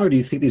much longer do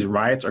you think these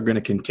riots are going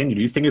to continue?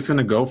 Do you think it's going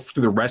to go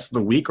through the rest of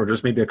the week or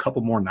just maybe a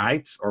couple more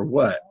nights or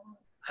what?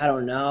 I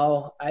don't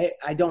know. I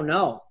don't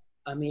know.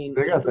 They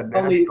got the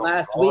only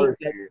last week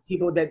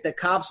that the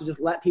cops would just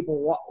let people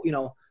walk,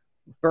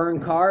 burn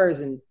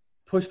cars and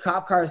push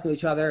cop cars into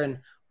each other and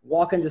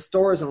walk into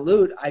stores and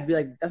loot. I'd be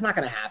like, that's not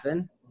going to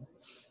happen.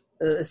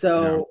 What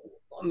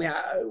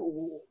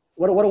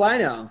do I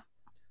know?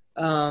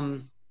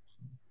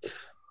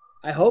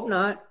 I hope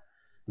not.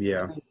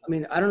 Yeah.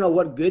 I don't know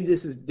what good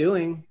this is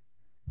doing.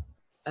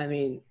 I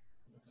think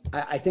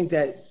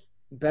that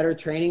better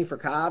training for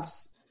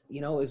cops,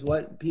 is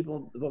what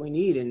we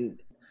need. And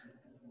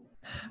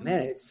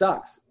man, it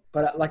sucks.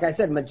 But like I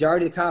said,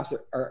 majority of the cops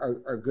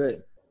are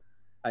good.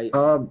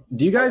 Do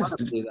you guys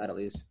do that at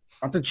least?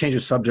 Not to change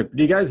the subject, but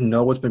do you guys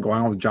know what's been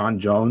going on with John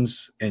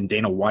Jones and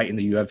Dana White in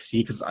the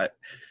UFC? Because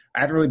I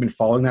haven't really been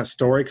following that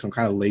story because I'm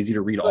kind of lazy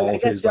to read all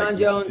of his. John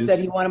Jones said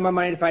he wanted more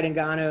money to fight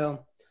Ngannou,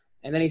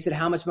 and then he said,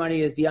 "How much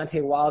money is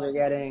Deontay Wilder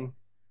getting?"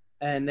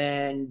 And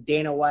then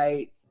Dana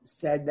White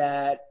said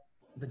that,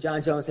 but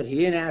John Jones said he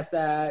didn't ask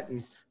that,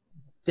 and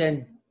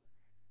then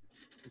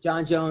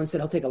John Jones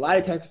said he'll take a lie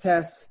detector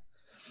test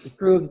to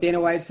prove Dana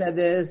White said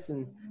this,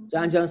 and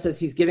John Jones says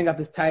he's giving up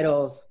his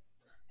titles.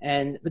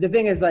 But the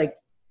thing is, like,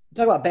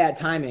 talk about bad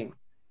timing.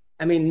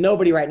 I mean,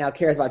 nobody right now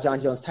cares about John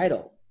Jones'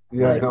 title.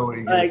 Yeah,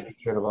 nobody gives a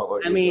shit about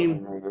what you're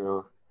doing right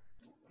now.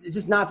 It's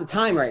just not the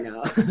time right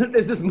now.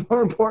 There's just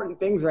more important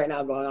things right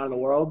now going on in the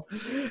world,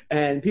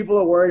 and people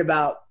are worried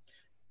about,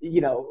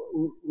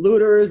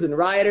 looters and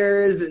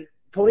rioters and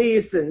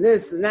police and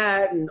this and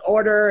that and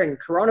order and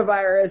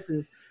coronavirus,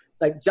 and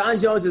like John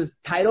Jones's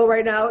title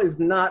right now is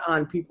not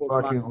on people's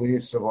fucking mind.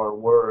 Least of our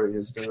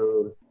worries,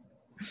 dude.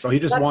 So he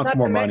just wants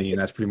more money, and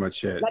that's pretty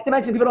much it. Not to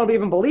mention, people don't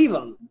even believe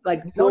him.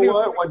 Like, you know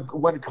what?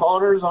 When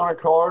Connor's on a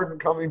card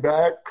and coming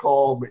back,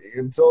 call me.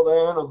 Until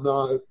then, I'm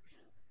not.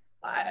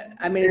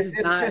 I mean, it's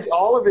just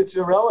all of it's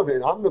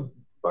irrelevant. I'm the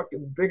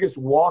fucking biggest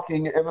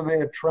walking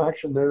MMA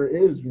attraction there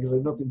is because I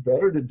have nothing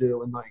better to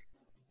do. And like,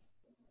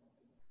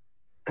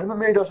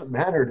 MMA doesn't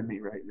matter to me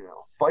right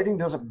now. Fighting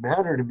doesn't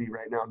matter to me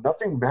right now.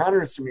 Nothing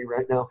matters to me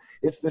right now.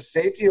 It's the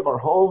safety of our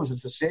homes.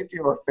 It's the safety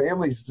of our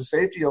families. It's the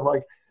safety of,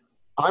 like,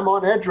 I'm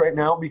on edge right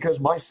now because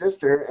my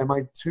sister and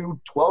my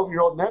two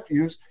 12-year-old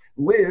nephews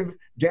live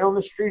down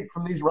the street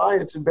from these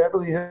riots in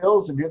Beverly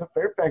Hills and near the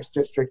Fairfax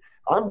district.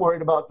 I'm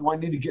worried about, do I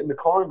need to get in the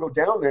car and go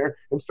down there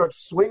and start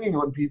swinging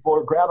on people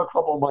or grab a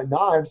couple of my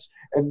knives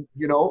and,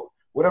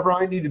 whatever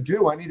I need to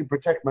do, I need to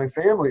protect my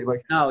family.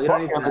 Like, no, you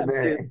don't need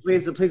that.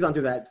 Please don't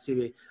do that,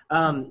 CB.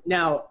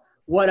 Now,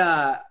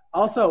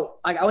 also,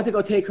 I went to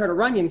go take her to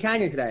Runyon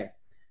Canyon today.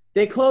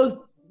 They closed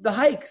the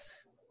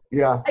hikes.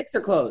 Yeah. The hikes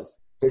are closed.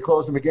 They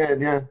closed them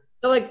again, yeah.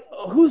 They're like,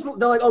 because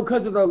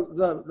of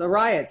the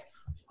riots.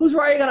 Who's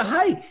riding on a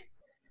hike?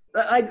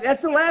 Like,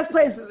 that's the last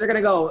place they're going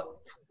to go.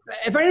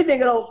 If anything,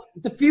 it'll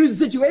diffuse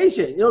the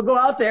situation. You'll go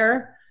out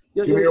there.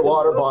 Give me your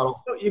water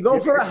bottle. You go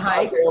for a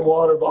hike. Damn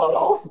water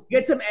bottle.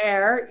 Get some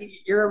air.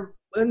 You're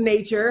in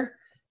nature.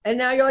 And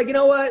now you're like, you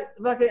know what?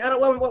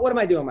 What am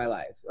I doing in my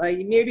life? Like,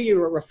 maybe you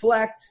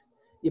reflect,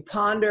 you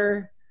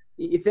ponder,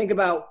 you think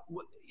about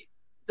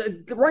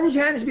the Runyon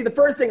Canyon should be the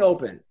first thing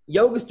open.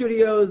 Yoga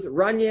studios,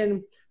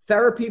 Runyon,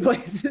 therapy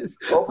places.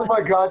 Open my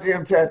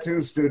goddamn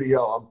tattoo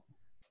studio. I'm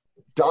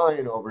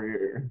dying over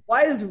here.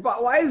 Why is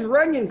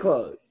Runyon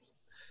closed?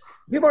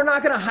 People are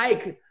not going to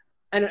hike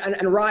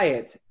and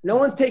riot. No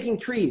one's taking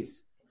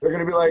trees. They're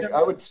going to be like,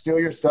 I would steal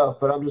your stuff,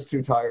 but I'm just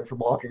too tired from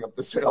walking up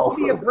this hill. Give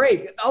me a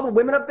break. All the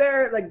women up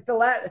there, like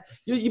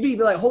you'd be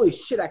like, holy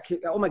shit!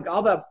 Oh my god,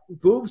 all the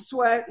boob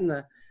sweat and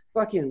the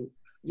fucking.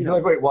 You're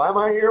like, wait, why am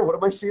I here? What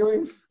am I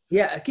stealing?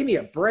 Yeah, give me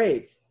a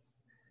break.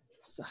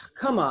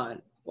 Come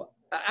on.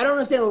 I don't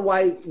understand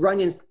why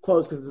Runyon's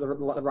closed because of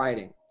the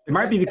rioting. It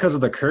might be because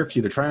of the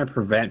curfew. They're trying to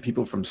prevent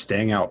people from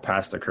staying out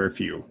past the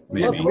curfew.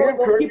 Maybe.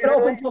 We'll keep it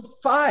open until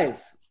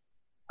 5.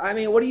 I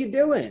mean, what are you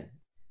doing?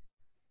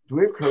 Do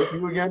we have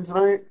curfew again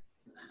tonight?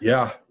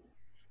 Yeah.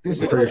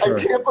 This is sure.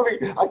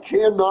 I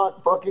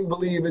cannot fucking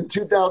believe in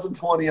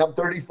 2020, I'm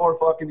 34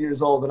 fucking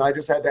years old, and I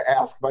just had to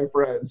ask my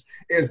friends,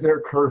 is there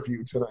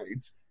curfew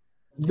tonight?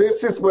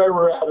 This is where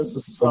we're at as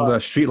a society. When the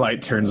street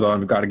light turns on,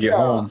 we've got to get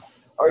home.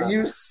 Are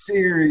you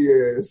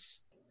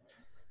serious?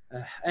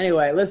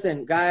 Anyway,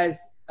 listen, guys,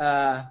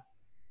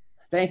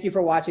 thank you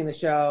for watching the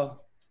show.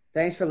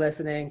 Thanks for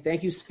listening.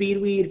 Thank you,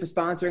 Speedweed, for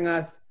sponsoring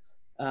us.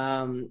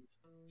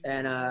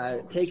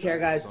 And take care,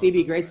 guys.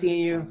 CB, great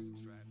seeing you.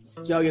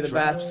 Joe, you're the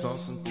best.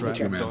 Thank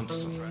you, man.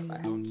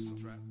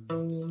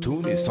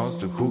 Түүний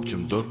сонсдог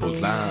хөгжим дур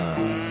булаа.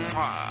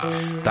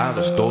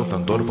 Даавар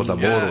дуулан дур булаа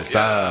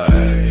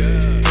мууруулаа.